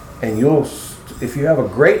 And if you have a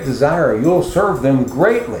great desire, you'll serve them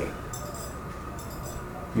greatly.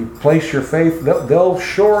 You place your faith, they'll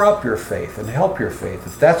shore up your faith and help your faith,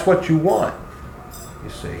 if that's what you want, you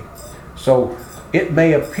see. So it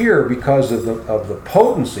may appear, because of the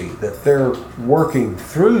potency that they're working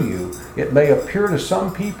through you, it may appear to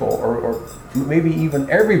some people, or maybe even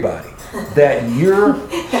everybody, that you're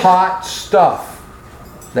hot stuff,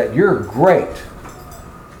 that you're great.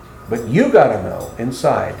 But you got to know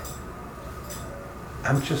inside,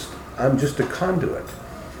 I'm just a conduit.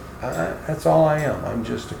 That's all I am. I'm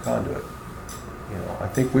just a conduit. I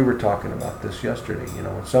think we were talking about this yesterday.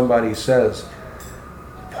 When somebody says,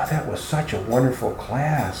 "Boy, that was such a wonderful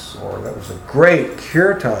class," or "that was a great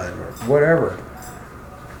kirtan," or whatever,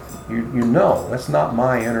 you know that's not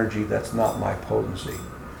my energy, that's not my potency.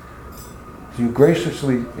 So you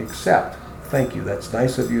graciously accept, "Thank you, that's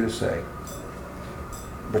nice of you to say."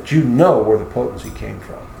 But you know where the potency came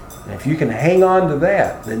from. And if you can hang on to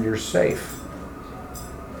that, then you're safe.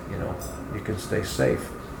 You can stay safe.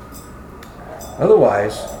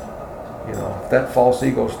 Otherwise, if that false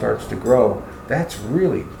ego starts to grow, that's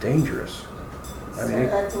really dangerous. Acting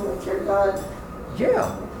like you're God. Yeah.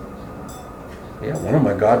 One of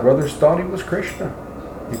my god brothers thought he was Krishna.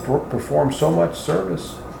 He performed so much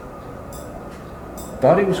service.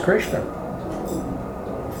 Thought he was Krishna.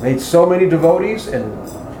 Made so many devotees, and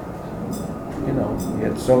he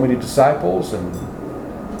had so many disciples and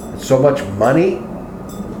so much money.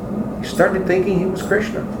 He started thinking he was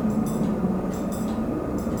Krishna.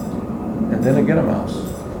 And then again, a mouse.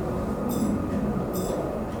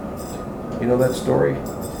 You know that story?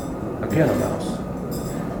 Again, a mouse.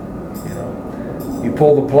 You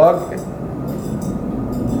pull the plug,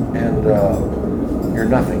 and you're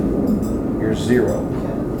nothing. You're zero.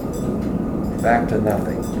 Back to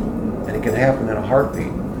nothing. And it can happen in a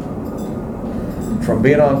heartbeat. From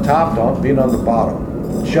being on top to being on the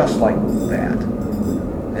bottom. Just like that.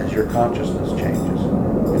 As your consciousness changes.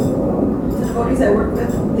 The devotees I work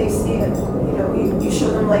with, they see it. You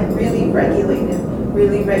show them like really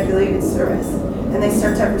regulated service. And they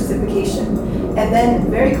start to have reciprocation. And then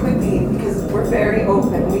very quickly, because we're very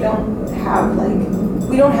open, we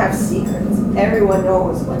don't have secrets. Everyone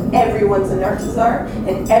knows what everyone's anarthas are,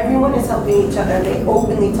 and everyone is helping each other, and they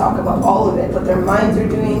openly talk about all of it, what their minds are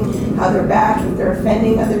doing, how they're back, if they're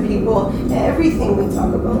offending other people, everything we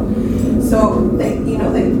talk about. So they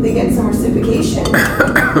get some reciprocation,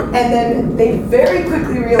 and then they very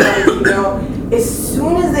quickly realize, as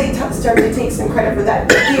soon as they start to take some credit for that,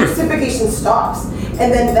 the reciprocation stops.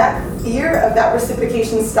 And then that fear of that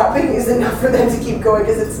reciprocation stopping is enough for them to keep going,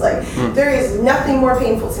 because it's like, there is nothing more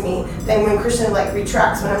painful to me than when Krishna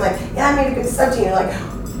retracts, when I'm like, yeah, I made a good subject, and you're like,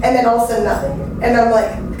 and then all of a sudden nothing. And I'm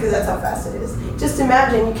like, because that's how fast it is. Just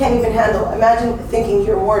imagine, you can't even imagine thinking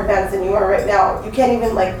you're more advanced than you are right now. You can't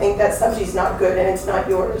even think that subject's not good and it's not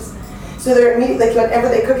yours. So they're immediately, whenever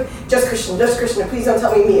they cook, just Krishna, please don't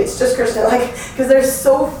tell me, it's just Krishna, because they're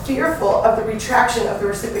so fearful of the retraction of the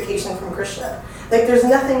reciprocation from Krishna. There's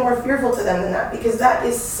nothing more fearful to them than that, because that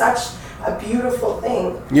is such a beautiful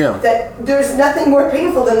thing. Yeah. That there's nothing more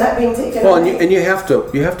painful than that being taken away. And you have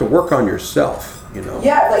to work on yourself.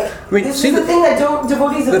 Yeah, this is the thing that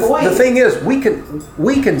devotees avoid. The thing is, we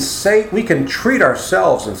can treat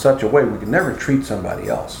ourselves in such a way we can never treat somebody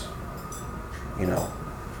else.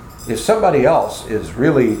 If somebody else is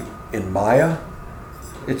really in Maya,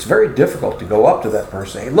 it's very difficult to go up to that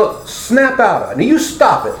person and say, "Hey, look, snap out of it. Now you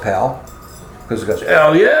stop it, pal." Because it goes,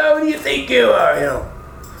 "Oh yeah, what do you think you are?"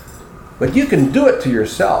 But you can do it to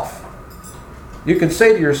yourself. You can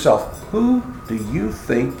say to yourself, "Who do you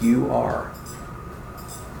think you are?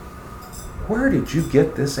 Where did you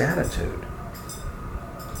get this attitude?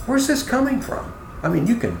 Where's this coming from?"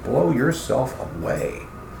 You can blow yourself away.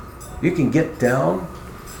 You can get down.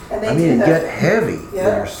 And get heavy with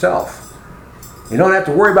yourself. You don't have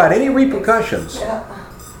to worry about any repercussions. Yeah.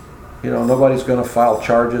 Nobody's going to file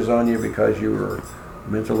charges on you because you were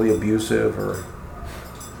mentally abusive or,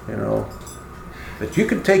 But you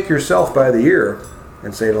can take yourself by the ear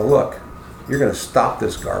and say, "Look, you're going to stop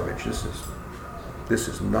this garbage. This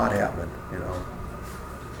is not happening.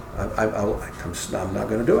 I'm not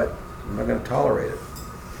going to do it. I'm not going to tolerate it."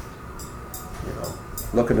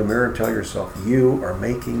 Look in the mirror and tell yourself, "You are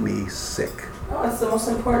making me sick." Oh, that's the most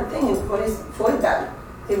important thing. And devotees avoid that.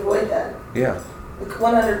 They avoid that. Yeah.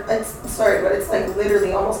 100. But it's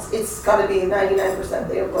literally almost. It's got to be 99%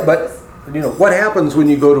 they avoid this. What happens when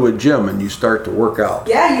you go to a gym and you start to work out?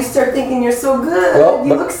 Yeah, you start thinking you're so good.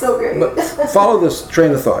 You look so great. But follow this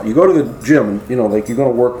train of thought. You go to the gym, and you're going to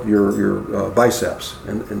work your biceps.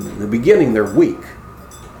 And in the beginning, they're weak.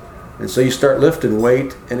 And so you start lifting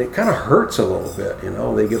weight, and it kind of hurts a little bit,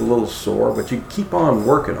 They get a little sore, but you keep on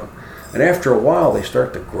working them. And after a while, they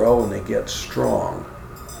start to grow, and they get strong.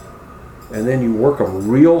 And then you work them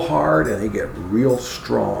real hard, and they get real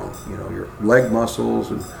strong. Your leg muscles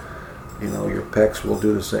and, your pecs will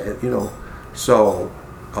do the same, So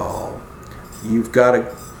you've got to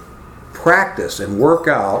practice and work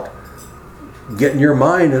out getting your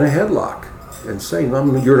mind in a headlock and saying,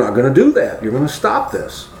 "You're not going to do that. You're going to stop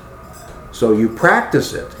this." So you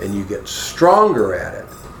practice it, and you get stronger at it.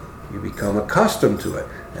 You become accustomed to it.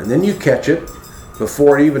 And then you catch it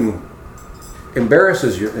before it even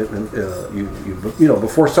embarrasses you, you know,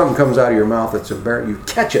 before something comes out of your mouth that's embarrassing, you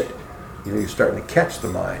catch it. You know, you're starting to catch the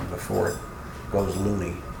mind before it goes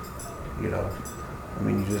loony. You know, I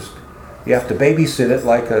mean, you have to babysit it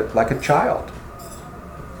like a child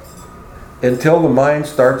until the mind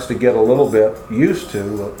starts to get a little bit used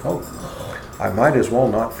to. Oh, I might as well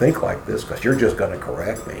not think like this because you're just going to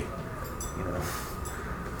correct me.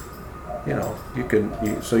 You know,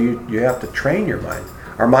 you have to train your mind.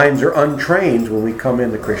 Our minds are untrained when we come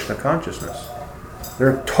into Krishna consciousness.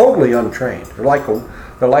 They're totally untrained. They're like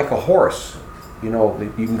a horse. You know,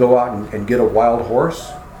 you can go out and get a wild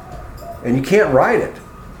horse, and you can't ride it.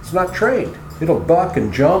 It's not trained. It'll buck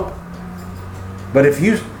and jump. But if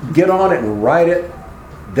you get on it and ride it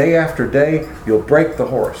day after day, you'll break the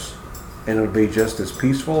horse, and it'll be just as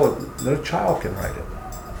peaceful as a child can ride it.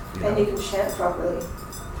 And you can chant properly.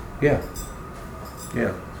 Yeah.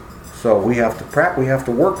 So we have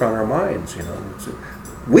to work on our minds. You know,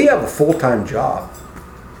 we have a full-time job.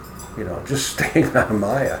 You know, just staying out of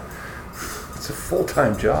Maya. It's a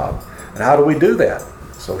full-time job. And how do we do that?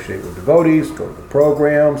 Associate with devotees, go to the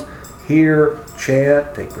programs, hear,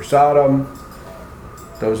 chant, take prasadam.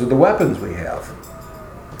 Those are the weapons we have.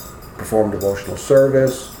 Perform devotional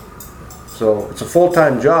service. So it's a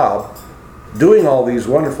full-time job doing all these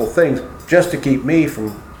wonderful things just to keep me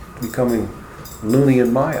from becoming loony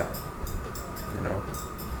in Maya. You know.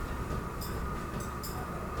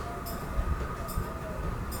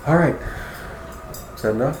 All right. Is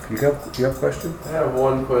that enough? You have a question? I have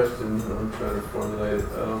one question I'm trying to formulate.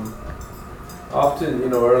 Often, you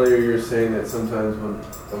know, earlier you were saying that sometimes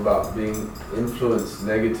about being influenced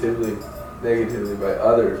negatively by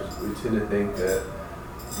others, we tend to think that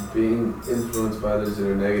being influenced by others in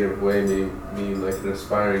a negative way may mean like an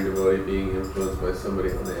aspiring devotee being influenced by somebody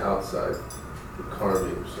on the outside, the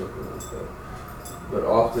karmi or something like that. But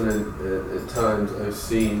often at times I've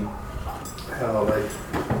seen how like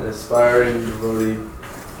an aspiring devotee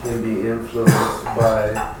can be influenced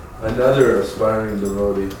by another aspiring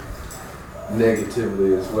devotee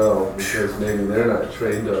negatively as well, because maybe they're not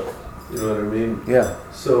trained up. You know what I mean? Yeah.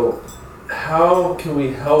 So how can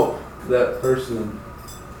we help that person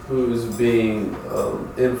who's being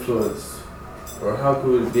influenced, or how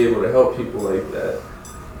can we be able to help people like that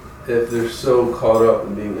if they're so caught up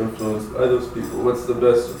in being influenced by those people? What's the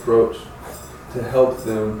best approach to help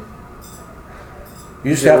them?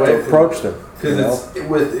 You just have to approach them. Because it's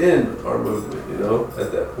within our movement, you know,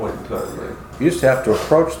 at that point in time, right? You just have to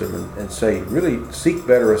approach them and say, really seek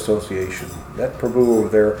better association. That Prabhu over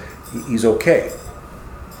there, he's okay.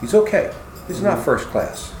 He's okay. He's not first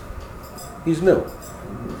class. He's new.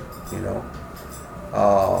 You know.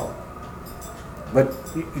 But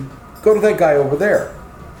you go to that guy over there.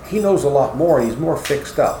 He knows a lot more and he's more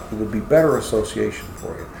fixed up. It would be better association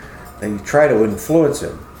for you. And you try to influence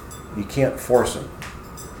him. You can't force him.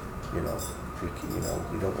 You know.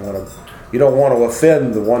 You don't want to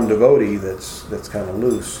offend the one devotee that's kind of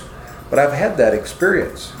loose. But I've had that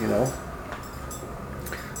experience, you know.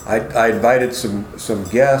 I invited some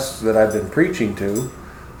guests that I've been preaching to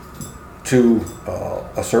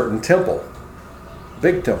a certain temple,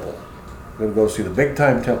 big temple. I'm going to go see the big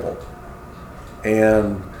time temple,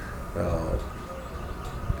 and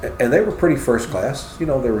they were pretty first class. You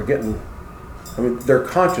know, they were getting. I mean, their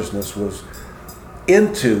consciousness was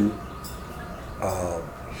into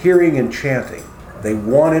hearing and chanting. They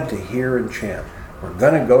wanted to hear and chant. We're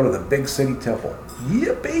going to go to the big city temple.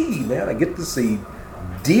 Yippee, man! I get to see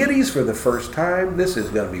deities for the first time. This is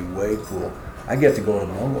going to be way cool. I get to go to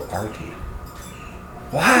Mongol Arti.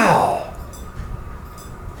 Wow!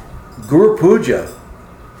 Guru Puja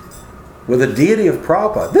with a deity of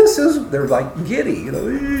Prabhupada. They're like giddy, you know.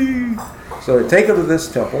 So they take them to this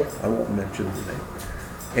temple. I won't mention the name.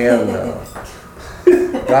 And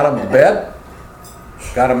got them to bed.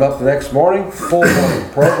 Got them up the next morning. Full morning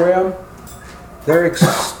program. They're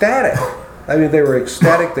ecstatic. I mean, they were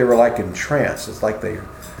ecstatic. They were like in trance. It's like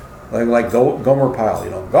Gomer Pyle, you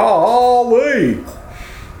know. Golly!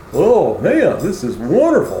 Oh man, this is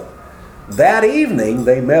wonderful. That evening,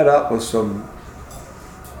 they met up with some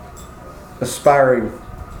aspiring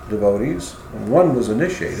devotees. And one was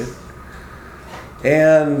initiated,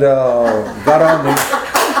 and got on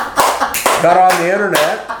the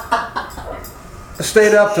internet.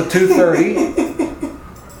 Stayed up to 2:30.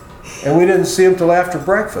 And we didn't see them till after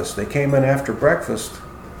breakfast. They came in after breakfast.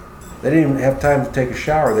 They didn't even have time to take a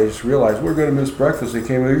shower. They just realized, we're going to miss breakfast. They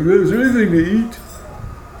came in, is there anything to eat?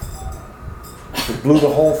 It blew the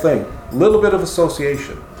whole thing. A little bit of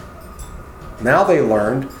association. Now they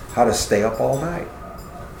learned how to stay up all night.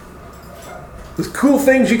 The cool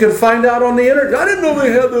things you can find out on the internet. I didn't know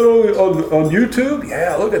they had that on YouTube.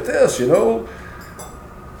 Yeah, look at this, you know.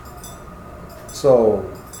 So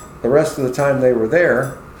the rest of the time they were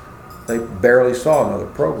there, they barely saw another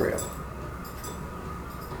program.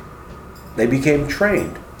 They became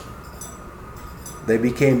trained. They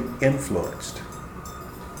became influenced.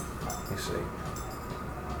 You see.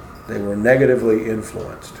 They were negatively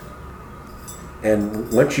influenced.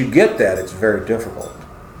 And once you get that, it's very difficult.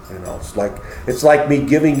 You know, it's like me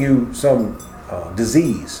giving you some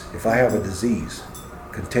disease. If I have a disease,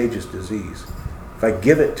 contagious disease, if I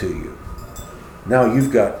give it to you, now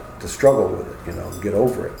you've got to struggle with it, you know, get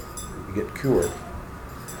over it, get cured.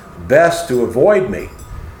 Best to avoid me,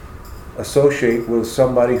 associate with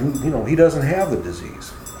somebody who, you know, he doesn't have the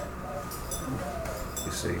disease.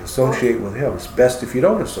 You see, associate with him. It's best if you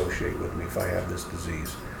don't associate with me if I have this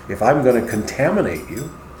disease. If I'm going to contaminate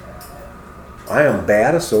you, I am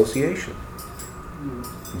bad association.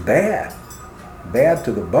 Bad. Bad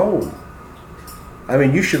to the bone. I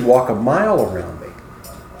mean, you should walk a mile around me.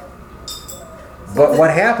 But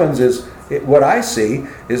what happens is, what I see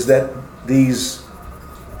is that these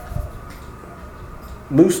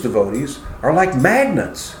loose devotees are like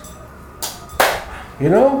magnets. You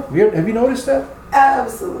know? Have you noticed that?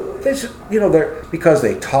 Absolutely. They just, you know, they're because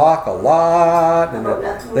they talk a lot and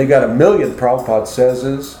they got a million Prabhupada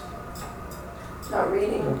says. Not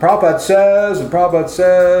reading. Prabhupada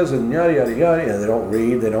says, and yada yada yada. And they don't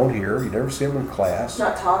read, they don't hear. You never see them in class.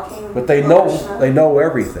 Not talking. But they know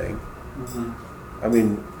everything. Mm-hmm. I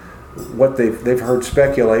mean, what they've heard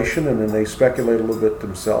speculation, and then they speculate a little bit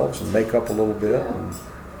themselves and make up a little bit. And,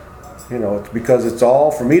 you know, it's because it's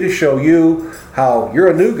all for me to show you how you're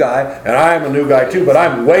a new guy, and I'm a new guy too, but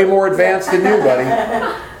I'm way more advanced than you,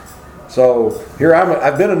 buddy. So here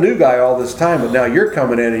I've been a new guy all this time, but now you're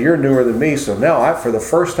coming in and you're newer than me. So now for the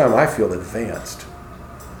first time I feel advanced.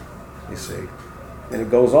 You see, and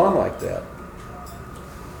it goes on like that,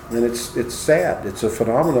 and it's sad. It's a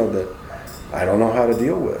phenomenon that I don't know how to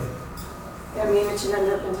deal with. Yeah, me and Jivananda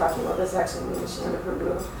have been talking about this actually. Me and Jivananda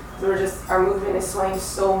Prabhu. Our movement is swaying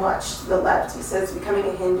so much to the left. He says it's becoming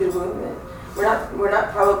a Hindu movement. We're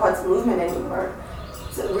not Prabhupada's movement anymore.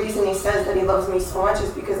 So the reason he says that he loves me so much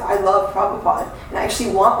is because I love Prabhupada. And I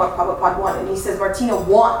actually want what Prabhupada wanted. And he says Martina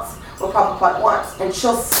wants what Prabhupada wants. And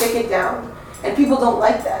she'll stick it down. And people don't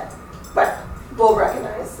like that. But we'll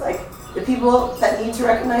recognize. Like, the people that need to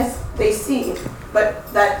recognize, they see. But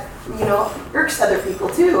that, you know, irks other people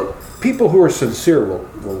too. People who are sincere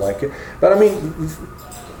will like it. But I mean,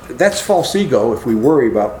 that's false ego if we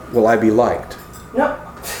worry about, will I be liked? No.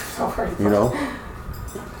 Don't worry about it. You know?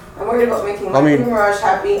 I'm worried about making my Maharaj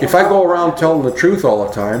happy. If I go around telling the truth all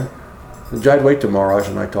the time, Jadwaita Maharaj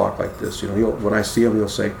and I talk like this. You know, when I see him, he'll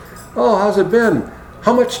say, "Oh, how's it been?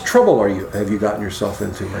 How much trouble have you gotten yourself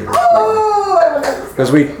into lately?" Oh, I don't know.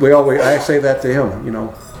 Because I say that to him. You know,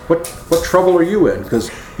 what trouble are you in?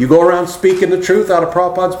 Because you go around speaking the truth out of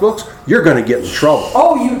Prabhupada's books, you're going to get in trouble.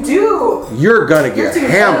 Oh, you do. You're going to get hammered. You're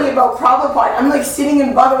too heavy about Prabhupada. I'm like sitting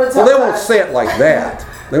in Bhagavad Gita. Well, they won't say it like that.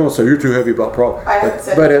 They won't say you're too heavy about Prabhupada. I haven't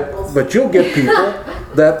said that. But you'll get people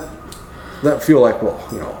that feel like, well,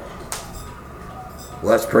 you know,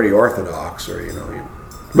 well, that's pretty orthodox, or you know,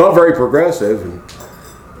 not very progressive, and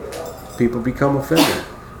people become offended.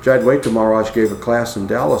 Jadwaita Maharaj gave a class in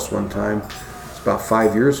Dallas one time. It's about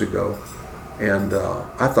 5 years ago, and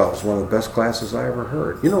I thought it was one of the best classes I ever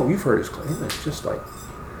heard. You know, you've heard his class. It's just like,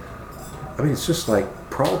 I mean, it's just like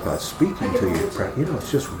Prabhupada speaking to you. You know,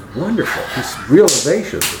 it's just wonderful. His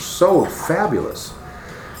realizations are so fabulous.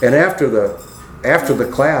 And after the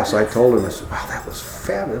class, I told him, I said, "Wow, that was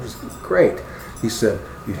fabulous. It was great." He said,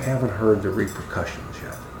 "You haven't heard the repercussions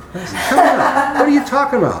yet." I said, "Come on, what are you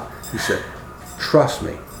talking about?" He said, "Trust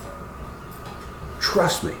me.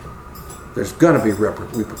 Trust me. There's going to be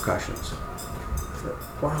repercussions." I said,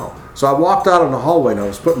 "Wow." So I walked out in the hallway, and I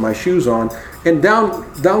was putting my shoes on, and down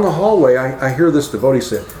the hallway, I hear this devotee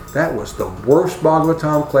say, "That was the worst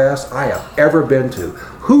Bhagavatam class I have ever been to.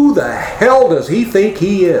 Who the hell does he think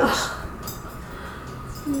he is?"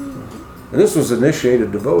 And this was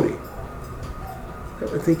initiated devotee.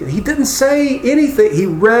 He didn't say anything. He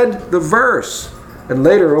read the verse. And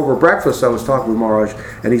later over breakfast I was talking with Maharaj,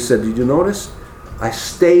 and he said, "Did you notice? I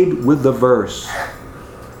stayed with the verse.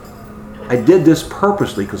 I did this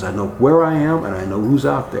purposely because I know where I am and I know who's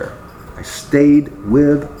out there. I stayed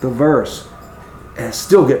with the verse, and I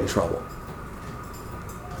still get in trouble."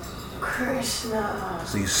 Krishna.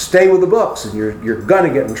 So you stay with the books, and you're gonna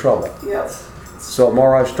get in trouble. Yes. So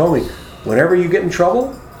Maharaj told me, whenever you get in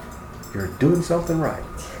trouble, you're doing something right.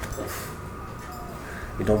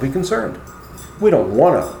 You don't be concerned. We don't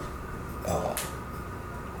want to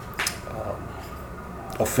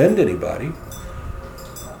offend anybody,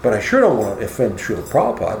 but I sure don't want to offend Srila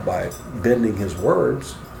Prabhupada by bending his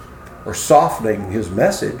words or softening his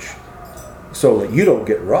message so that you don't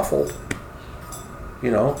get ruffled.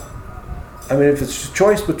 You know, I mean, if it's a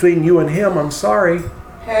choice between you and him, I'm sorry.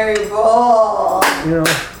 Harry Ball. You know,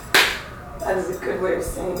 That is a good way of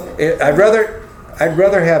saying it. I'd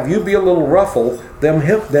rather have you be a little ruffled than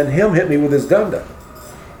him hit me with his dunda.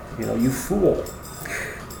 You know, you fool.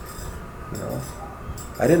 You know,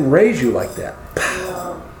 I didn't raise you like that.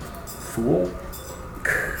 No. Fool.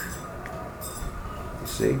 You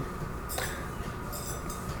see?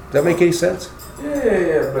 Does that make any sense?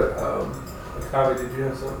 Yeah. But Kavi, did you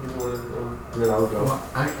have something you wanted? And then I'll go. Well,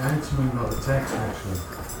 I had something about the text actually.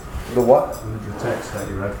 The what? The text that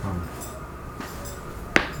you read from.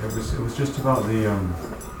 It was just about the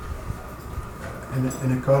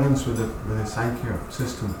in accordance with the Sankhya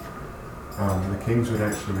system, the kings would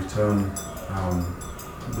actually return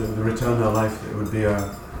the return their life. It would be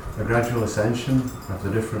a gradual ascension of the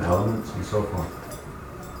different elements and so forth.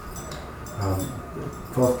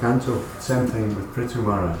 Fourth canto, same thing with Prithu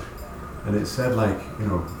Maharaj, and it said like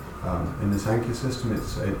in the Sankhya system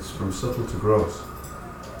it's from subtle to gross.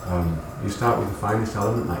 You start with the finest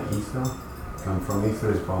element like ether, and from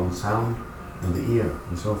ether is born sound and the ear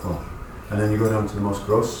and so forth. And then you go down to the most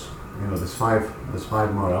gross, there's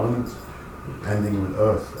five more elements, ending with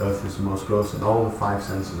earth. Earth is the most gross, and all the five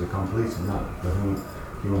senses are complete in that. The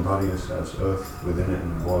human body has earth within it,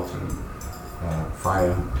 and water, and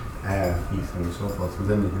fire, air, ether and so forth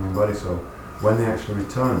within the human body. So when they actually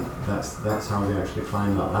return, that's how they actually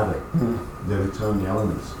climb that ladder. They return the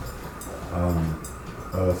elements.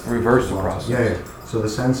 Earth, Reverse the water. process. Yeah. So the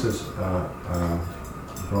senses are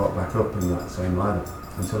brought back up in that same ladder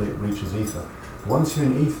until it reaches ether. Once you're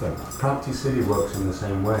in ether, Prapti Siddhi works in the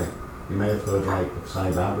same way. You may have heard like of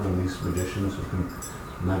Sai Baba and these magicians who can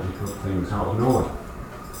magic up things out of nowhere.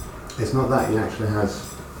 It's not that he actually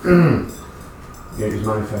has he's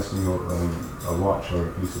manifesting a watch or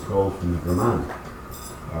a piece of gold from the Brahman.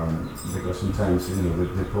 Because sometimes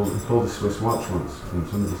they pulled a Swiss watch once, and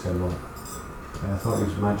somebody said, well, I thought he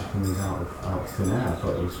was magicking these out of thin air. I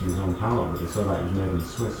thought it was his own power, but they said that it was made in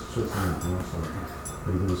Switzerland.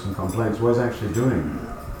 So there was some complaints. What he's actually doing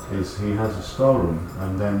is he has a storeroom,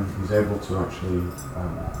 and then he's able to actually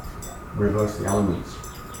reverse the elements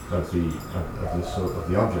of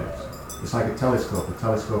the objects. It's like a telescope. A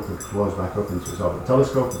telescope would close back up into itself. A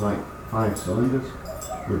telescope with like 5 cylinders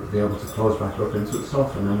would be able to close back up into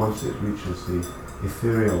itself, and then once it reaches the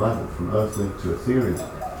ethereal level, from earthly to ethereal,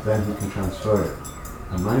 then he can transfer it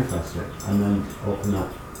and manifest it, and then open that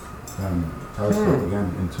telescope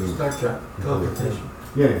again into Star Trek, teleportation.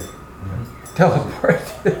 Yeah. Teleport.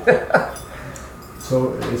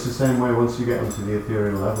 So it's the same way. Once you get onto the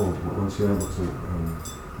ethereal level, once you're able to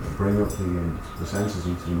bring up the senses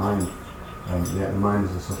into the mind, the mind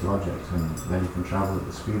is a subtle object, and then you can travel at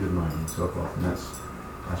the speed of mind and so forth, and that's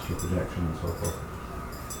astral projection and so forth.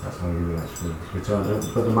 That's how you would actually return.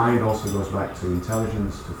 But the mind also goes back to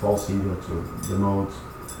intelligence, to false ego, to the modes,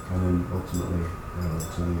 and then ultimately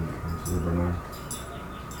to the Brahman.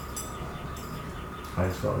 I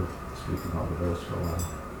just thought we'd speak about the verse for a while.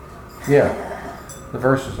 Yeah, the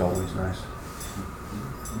verse is always nice.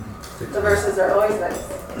 The verses are always nice.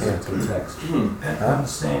 Yeah, to the text. And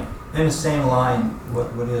in the same line,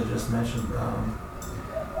 what he had just mentioned,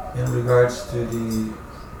 in regards to the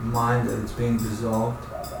mind that it's being dissolved,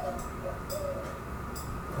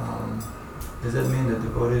 does that mean that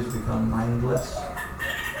devotees become mindless?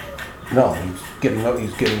 No, he's getting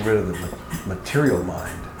rid of the material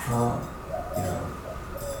mind.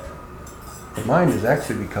 The mind has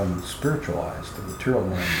actually become spiritualized. The material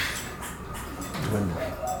mind is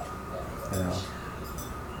dwindling.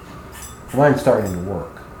 The mind's starting to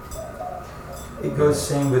work. It goes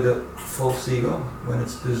same with the false ego. When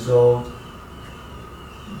it's dissolved,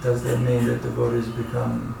 does that mean that devotees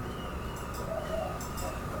become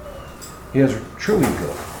He has a true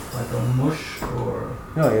ego. like a mush, or?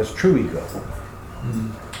 No, he has true ego.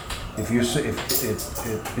 If you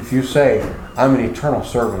say I'm an eternal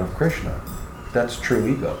servant of Krishna, that's true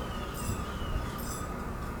ego.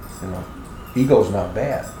 Ego's not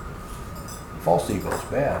bad. False ego is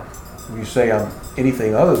bad. If you say I'm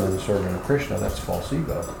anything other than a servant of Krishna, that's false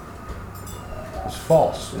ego. It's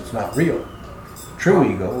false. It's not real. True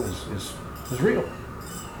ego is real.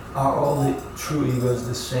 Are all the true egos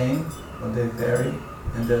the same, or they vary,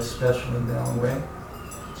 and they're special in their own way?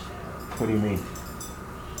 What do you mean?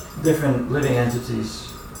 Different living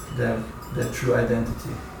entities, their true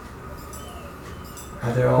identity.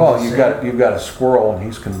 Are they all the Well, same? you've got a squirrel, and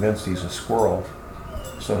he's convinced he's a squirrel.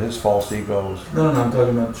 So his false egos. No, I'm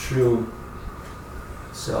talking about true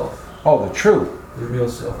self. Oh, the true. The real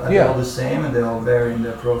self. Are they Yeah. all the same and they all vary in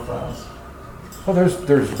their profiles? Well, there's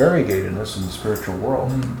variegatedness in the spiritual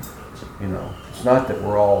world. You know, it's not that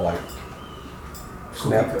we're all like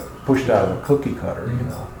pushed out of a cookie cutter. You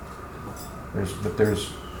know, there's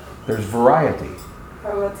variety.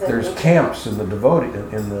 There's camps in the devotee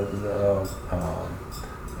in the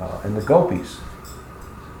gopis.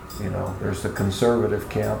 You know, there's the conservative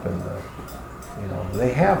camp and the, you know,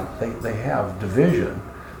 they have division,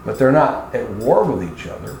 but they're not at war with each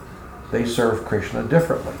other. They serve Krishna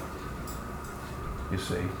differently. You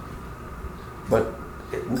see, but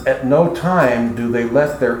at no time do they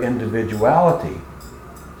let their individuality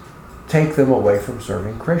take them away from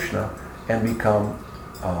serving Krishna and become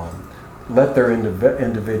let their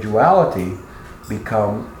individuality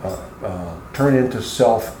become turn into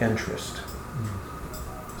self-interest.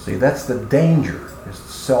 See, that's the danger, is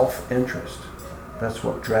self-interest. That's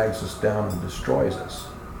what drags us down and destroys us.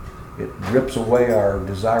 It rips away our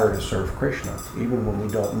desire to serve Krishna, even when we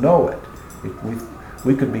don't know it.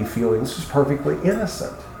 We could be feeling this is perfectly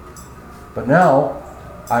innocent. But now,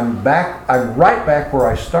 I'm right back where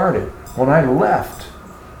I started when I left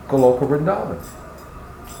Goloka Vrindavan.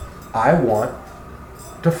 I want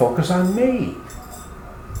to focus on me.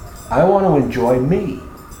 I want to enjoy me.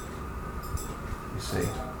 You see?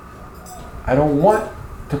 I don't want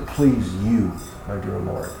to please you, my dear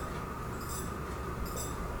Lord.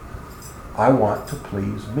 I want to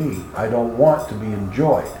please me. I don't want to be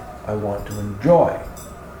enjoyed. I want to enjoy.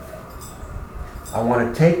 I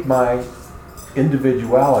want to take my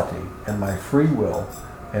individuality and my free will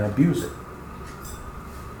and abuse it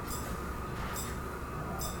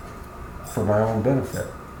for my own benefit.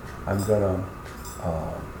 I'm going to,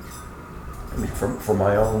 for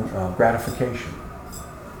my own gratification.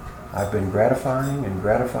 I've been gratifying and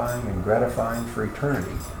gratifying and gratifying for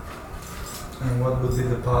eternity. And what would be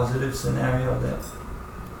the positive scenario of that?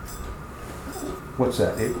 What's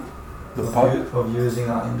that? Of using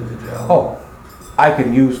our individuality? Oh, I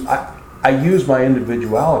use my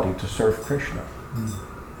individuality to serve Krishna.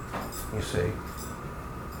 You see,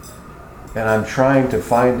 and I'm trying to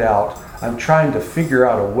figure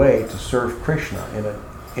out a way to serve Krishna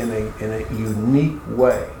in a unique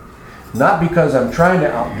way. Not because I'm trying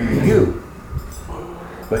to outdo you,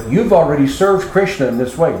 but you've already served Krishna in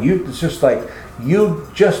this way. It's just like you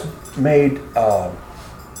just made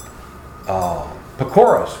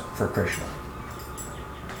pakoras for Krishna.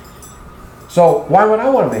 So why would I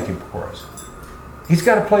want to make him pakoras? He's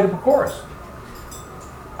got a plate of pakoras.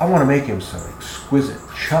 I want to make him some exquisite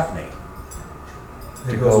chutney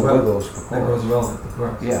to go with those pakoras. That goes well with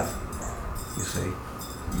pakoras. Yeah, you see.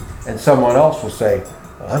 And someone else will say,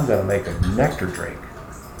 well, I'm going to make a nectar drink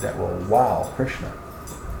that will wow Krishna.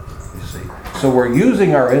 You see. So we're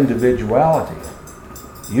using our individuality.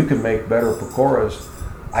 You can make better pakoras.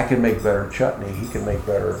 I can make better chutney. He can make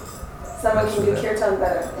better. Someone can do kirtan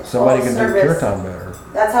better. Somebody can do kirtan better.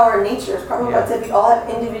 That's how our natures. Prabhupada said we all have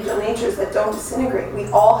individual natures that don't disintegrate. We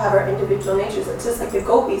all have our individual natures. It's just like the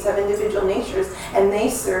gopis have individual natures, and they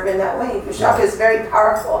serve in that way. Vishaka is very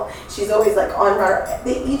powerful. She's always like on her.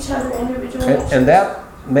 They each have their individual natures. And that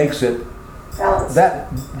makes it balanced.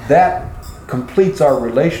 That completes our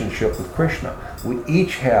relationship with Krishna.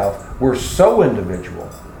 We're so individual.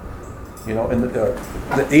 You know, and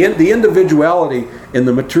the individuality in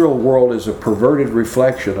the material world is a perverted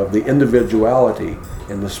reflection of the individuality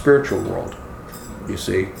in the spiritual world. You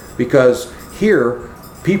see, because here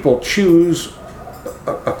people choose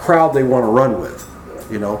a crowd they want to run with.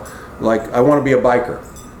 You know, like I want to be a biker.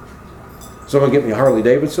 Someone get me a Harley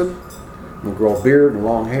Davidson. I'm gonna grow a beard and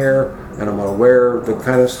long hair, and I'm gonna wear the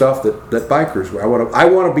kind of stuff that bikers wear. I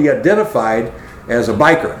want to be identified as a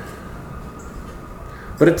biker.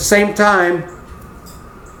 But at the same time,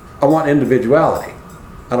 I want individuality.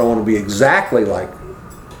 I don't want to be exactly like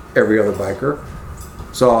every other biker.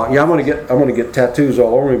 So yeah, I'm gonna get tattoos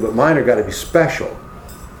all over me, but mine are got to be special,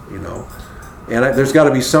 you know. And there's got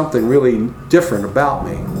to be something really different about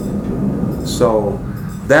me. So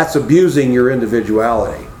that's abusing your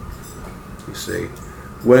individuality. You see,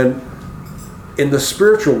 when in the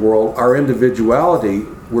spiritual world, our individuality,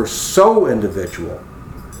 we're so individual.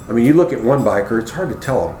 I mean, you look at one biker, it's hard to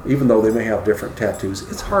tell them, even though they may have different tattoos,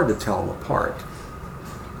 it's hard to tell them apart.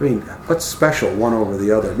 I mean, what's special one over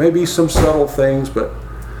the other? Maybe some subtle things, but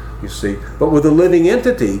you see. But with a living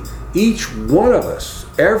entity, each one of us,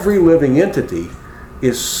 every living entity,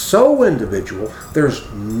 is so individual,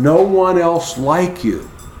 there's no one else like you.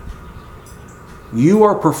 You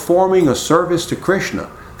are performing a service to Krishna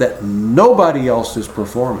that nobody else is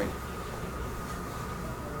performing.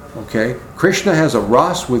 Okay? Krishna has a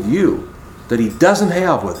ras with you that he doesn't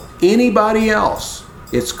have with anybody else.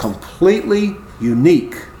 It's completely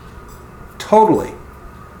unique. Totally.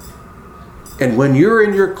 And when you're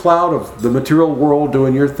in your cloud of the material world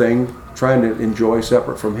doing your thing, trying to enjoy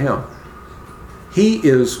separate from him, he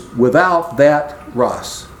is without that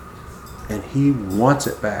ras. And he wants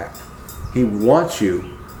it back. He wants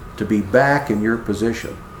you to be back in your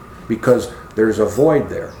position because there's a void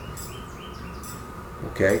there.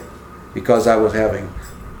 Okay? Because I was having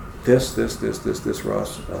this,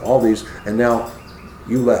 Russ, all these, and now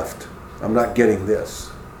you left. I'm not getting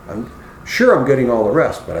this. I'm getting all the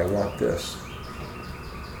rest, but I want this.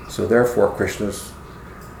 So therefore, Krishna's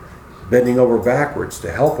bending over backwards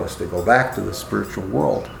to help us to go back to the spiritual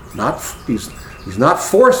world. He's not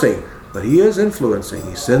forcing, but he is influencing.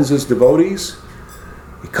 He sends his devotees.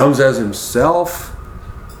 He comes as himself.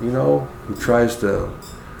 He tries to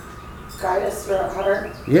guide us through our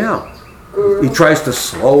heart. Yeah. Guru. He tries to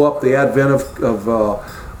slow up the advent of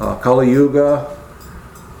Kali Yuga.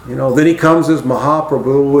 Then he comes as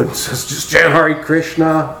Mahaprabhu and says, just chant Hare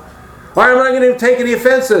Krishna. Why am I going to take any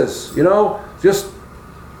offenses?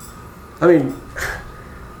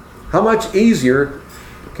 How much easier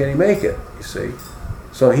can he make it, you see?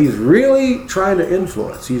 So he's really trying to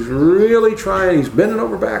influence. He's bending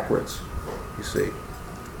over backwards, you see.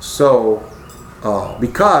 So,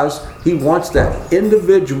 because he wants that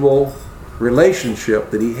individual relationship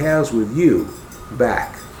that he has with you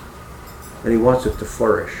back. And he wants it to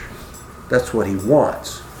flourish. That's what he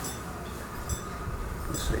wants.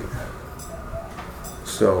 You see.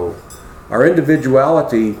 So, our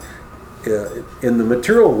individuality in the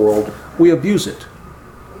material world, we abuse it.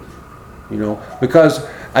 Because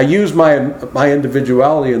I use my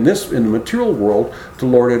individuality in the material world to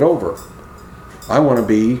lord it over. I want to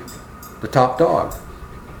be the top dog.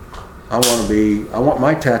 I want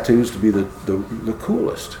my tattoos to be the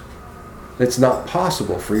coolest. It's not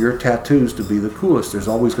possible for your tattoos to be the coolest. There's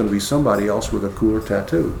always going to be somebody else with a cooler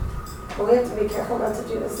tattoo. Well, we have to be careful not to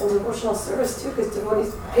do this in devotional service too, because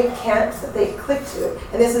devotees pick camps that they click to,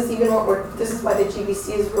 and this is why the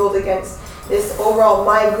GBC is ruled against this overall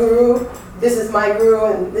my guru. This is my guru,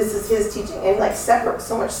 and this is his teaching, and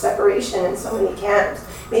so much separation in so many camps,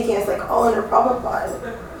 making us all under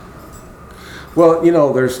Prabhupada. Well,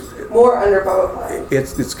 there's more under Prabhupada.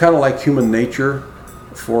 It's kind of like human nature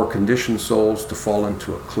for conditioned souls to fall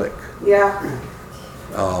into a clique. Yeah.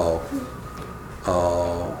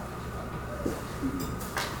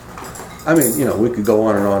 We could go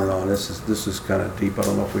on and on and on. This is kind of deep. I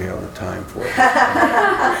don't know if we have the time for it.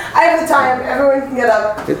 I have the time. Everyone can get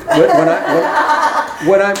up.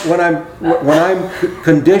 When I'm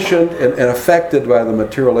conditioned and affected by the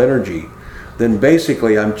material energy, then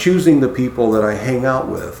basically I'm choosing the people that I hang out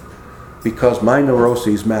with because my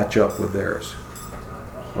neuroses match up with theirs.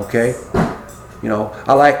 Okay?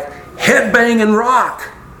 I like headbang and rock.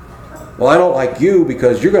 Well, I don't like you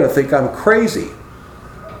because you're going to think I'm crazy.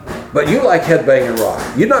 But you like headbang and rock.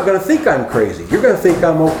 You're not going to think I'm crazy. You're going to think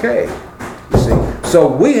I'm okay. You see? So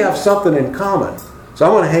we have something in common. So I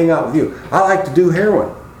want to hang out with you. I like to do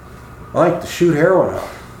heroin. I like to shoot heroin up.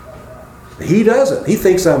 He doesn't. He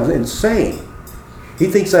thinks I'm insane. He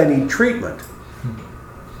thinks I need treatment.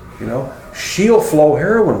 She'll flow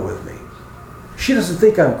heroin with me. She doesn't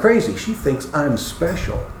think I'm crazy. She thinks I'm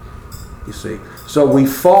special. You see? So we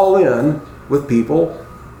fall in with people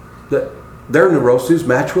that their neuroses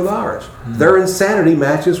match with ours. Mm-hmm. Their insanity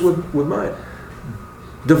matches with mine.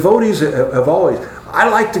 Devotees have always, I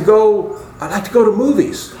like to go to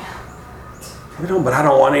movies. But I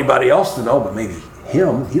don't want anybody else to know, but maybe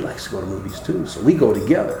him, he likes to go to movies too. So we go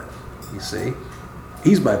together, you see.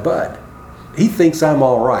 He's my bud. He thinks I'm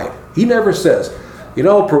all right. He never says,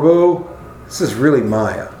 Prabhu, this is really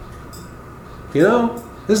Maya.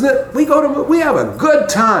 Isn't it? We have a good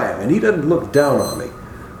time, and he doesn't look down on me.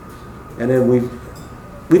 And then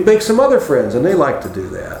we make some other friends, and they like to do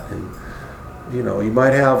that. And you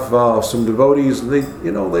might have some devotees. They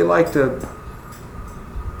like to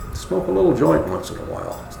smoke a little joint once in a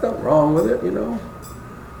while. There's nothing wrong with it,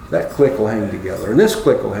 That clique will hang together, and this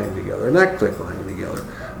clique will hang together, and that clique will hang together.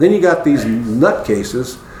 Then you got these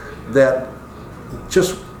nutcases that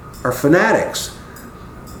just are fanatics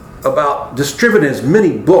about distributing as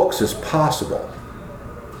many books as possible.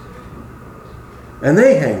 And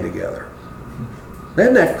they hang together.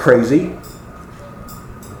 Isn't that crazy?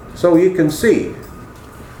 So you can see,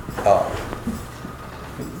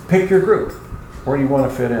 pick your group. Where do you want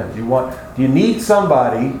to fit in? Do you need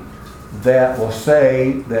somebody that will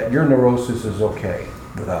say that your neurosis is okay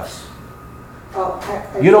with us? Oh,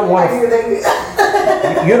 You don't want to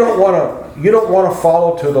You don't want to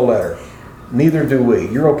follow to the letter. Neither do we.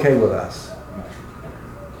 You're okay with us.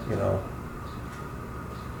 You know.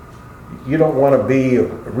 You don't want to be a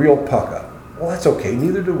real pucka. Well, that's okay.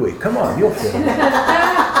 Neither do we. Come on, you'll fit in.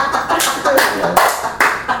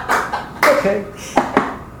 Okay.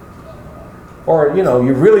 Or, you know,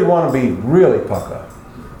 you really want to be really pucka.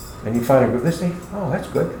 And you find a group, they say, oh, that's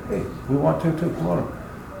good. Hey, we want to too. Come on.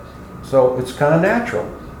 So it's kind of natural.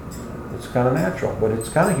 It's kind of natural. But it's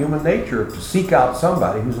kind of human nature to seek out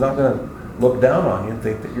somebody who's not going to look down on you and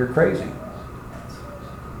think that you're crazy.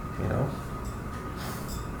 You know?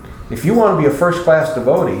 If you want to be a first-class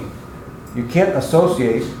devotee, you can't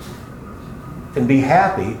associate and be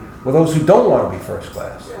happy with those who don't want to be first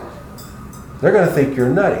class. They're going to think you're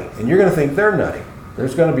nutty, and you're going to think they're nutty.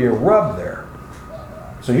 There's going to be a rub there.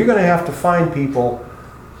 So you're going to have to find people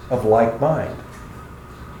of like mind.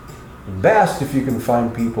 Best if you can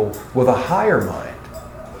find people with a higher mind,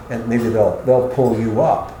 and maybe they'll pull you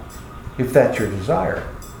up if that's your desire.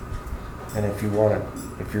 And if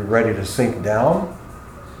you're ready to sink down,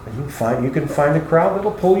 then you can find a crowd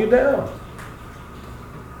that'll pull you down.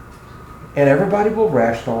 And everybody will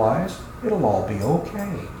rationalize. It'll all be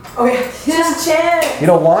okay. Oh yeah, just chant. You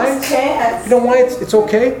know why? Just chant. You know why it's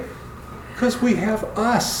okay? Because we have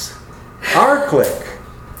us, our clique.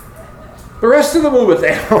 The rest of the movement,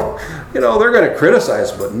 they're going to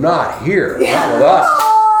criticize, but not here, not with us.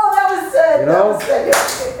 Oh, that was good. You know? That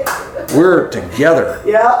was good. We're together.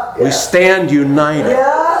 Yeah. We stand united.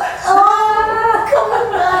 Yeah. Oh,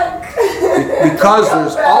 coming back. Because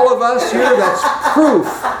there's all of us here, that's proof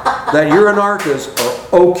that urinarkas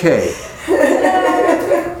are okay.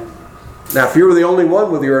 Now, if you were the only one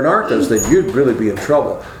with urinarkas, then you'd really be in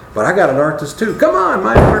trouble. But I got anartas too. Come on,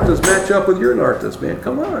 my anartas match up with your anartas, man.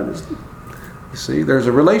 Come on. You see, there's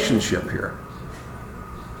a relationship here.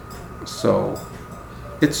 So,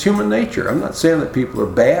 it's human nature. I'm not saying that people are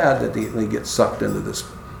bad, that they get sucked into this.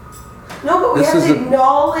 No, but we have to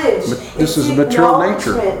acknowledge. This is a material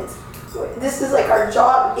nature. This is like our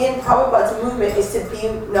job in Prabhupada's movement is to be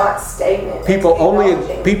not stagnant. People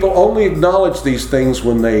only acknowledge these things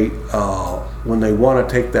when they want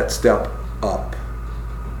to take that step up.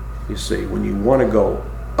 You see, when you want to go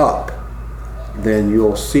up, then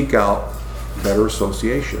you'll seek out better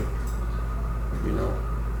association. You know,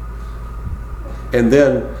 and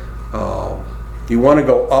then you want to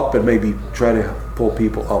go up and maybe try to pull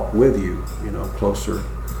people up with you. You know, closer.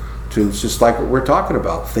 It's just like what we're talking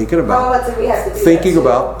about,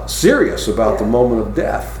 serious about the moment of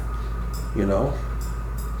death. You know,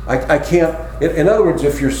 I can't. In other words,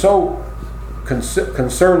 if you're so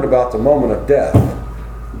concerned about the moment of death,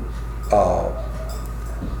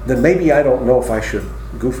 then maybe I don't know if I should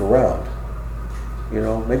goof around. You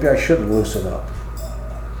know, maybe I shouldn't loosen up.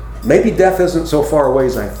 Maybe death isn't so far away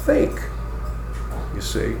as I think. You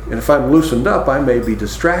see, and if I'm loosened up, I may be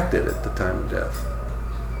distracted at the time of death.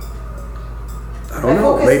 I don't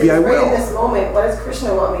know. Maybe I will. In this moment, what does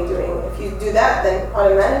Krishna want me doing? If you do that, then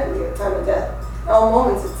automatically at the time of death, in all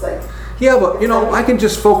moments, it's like. Yeah, but I can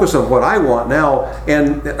just focus on what I want now,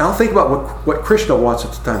 and I'll think about what Krishna wants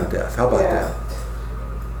at the time of death. How about that?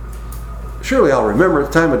 Surely I'll remember at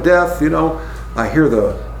the time of death. I hear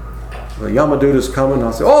the Yamadutas coming.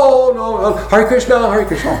 I'll say, "Oh no, Hare Krishna, Hare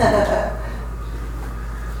Krishna."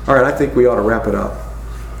 All right, I think we ought to wrap it up.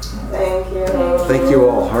 Thank you. Thank you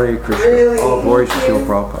all. Hare Krishna. Really? All glories to Srila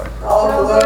Prabhupada. All glory.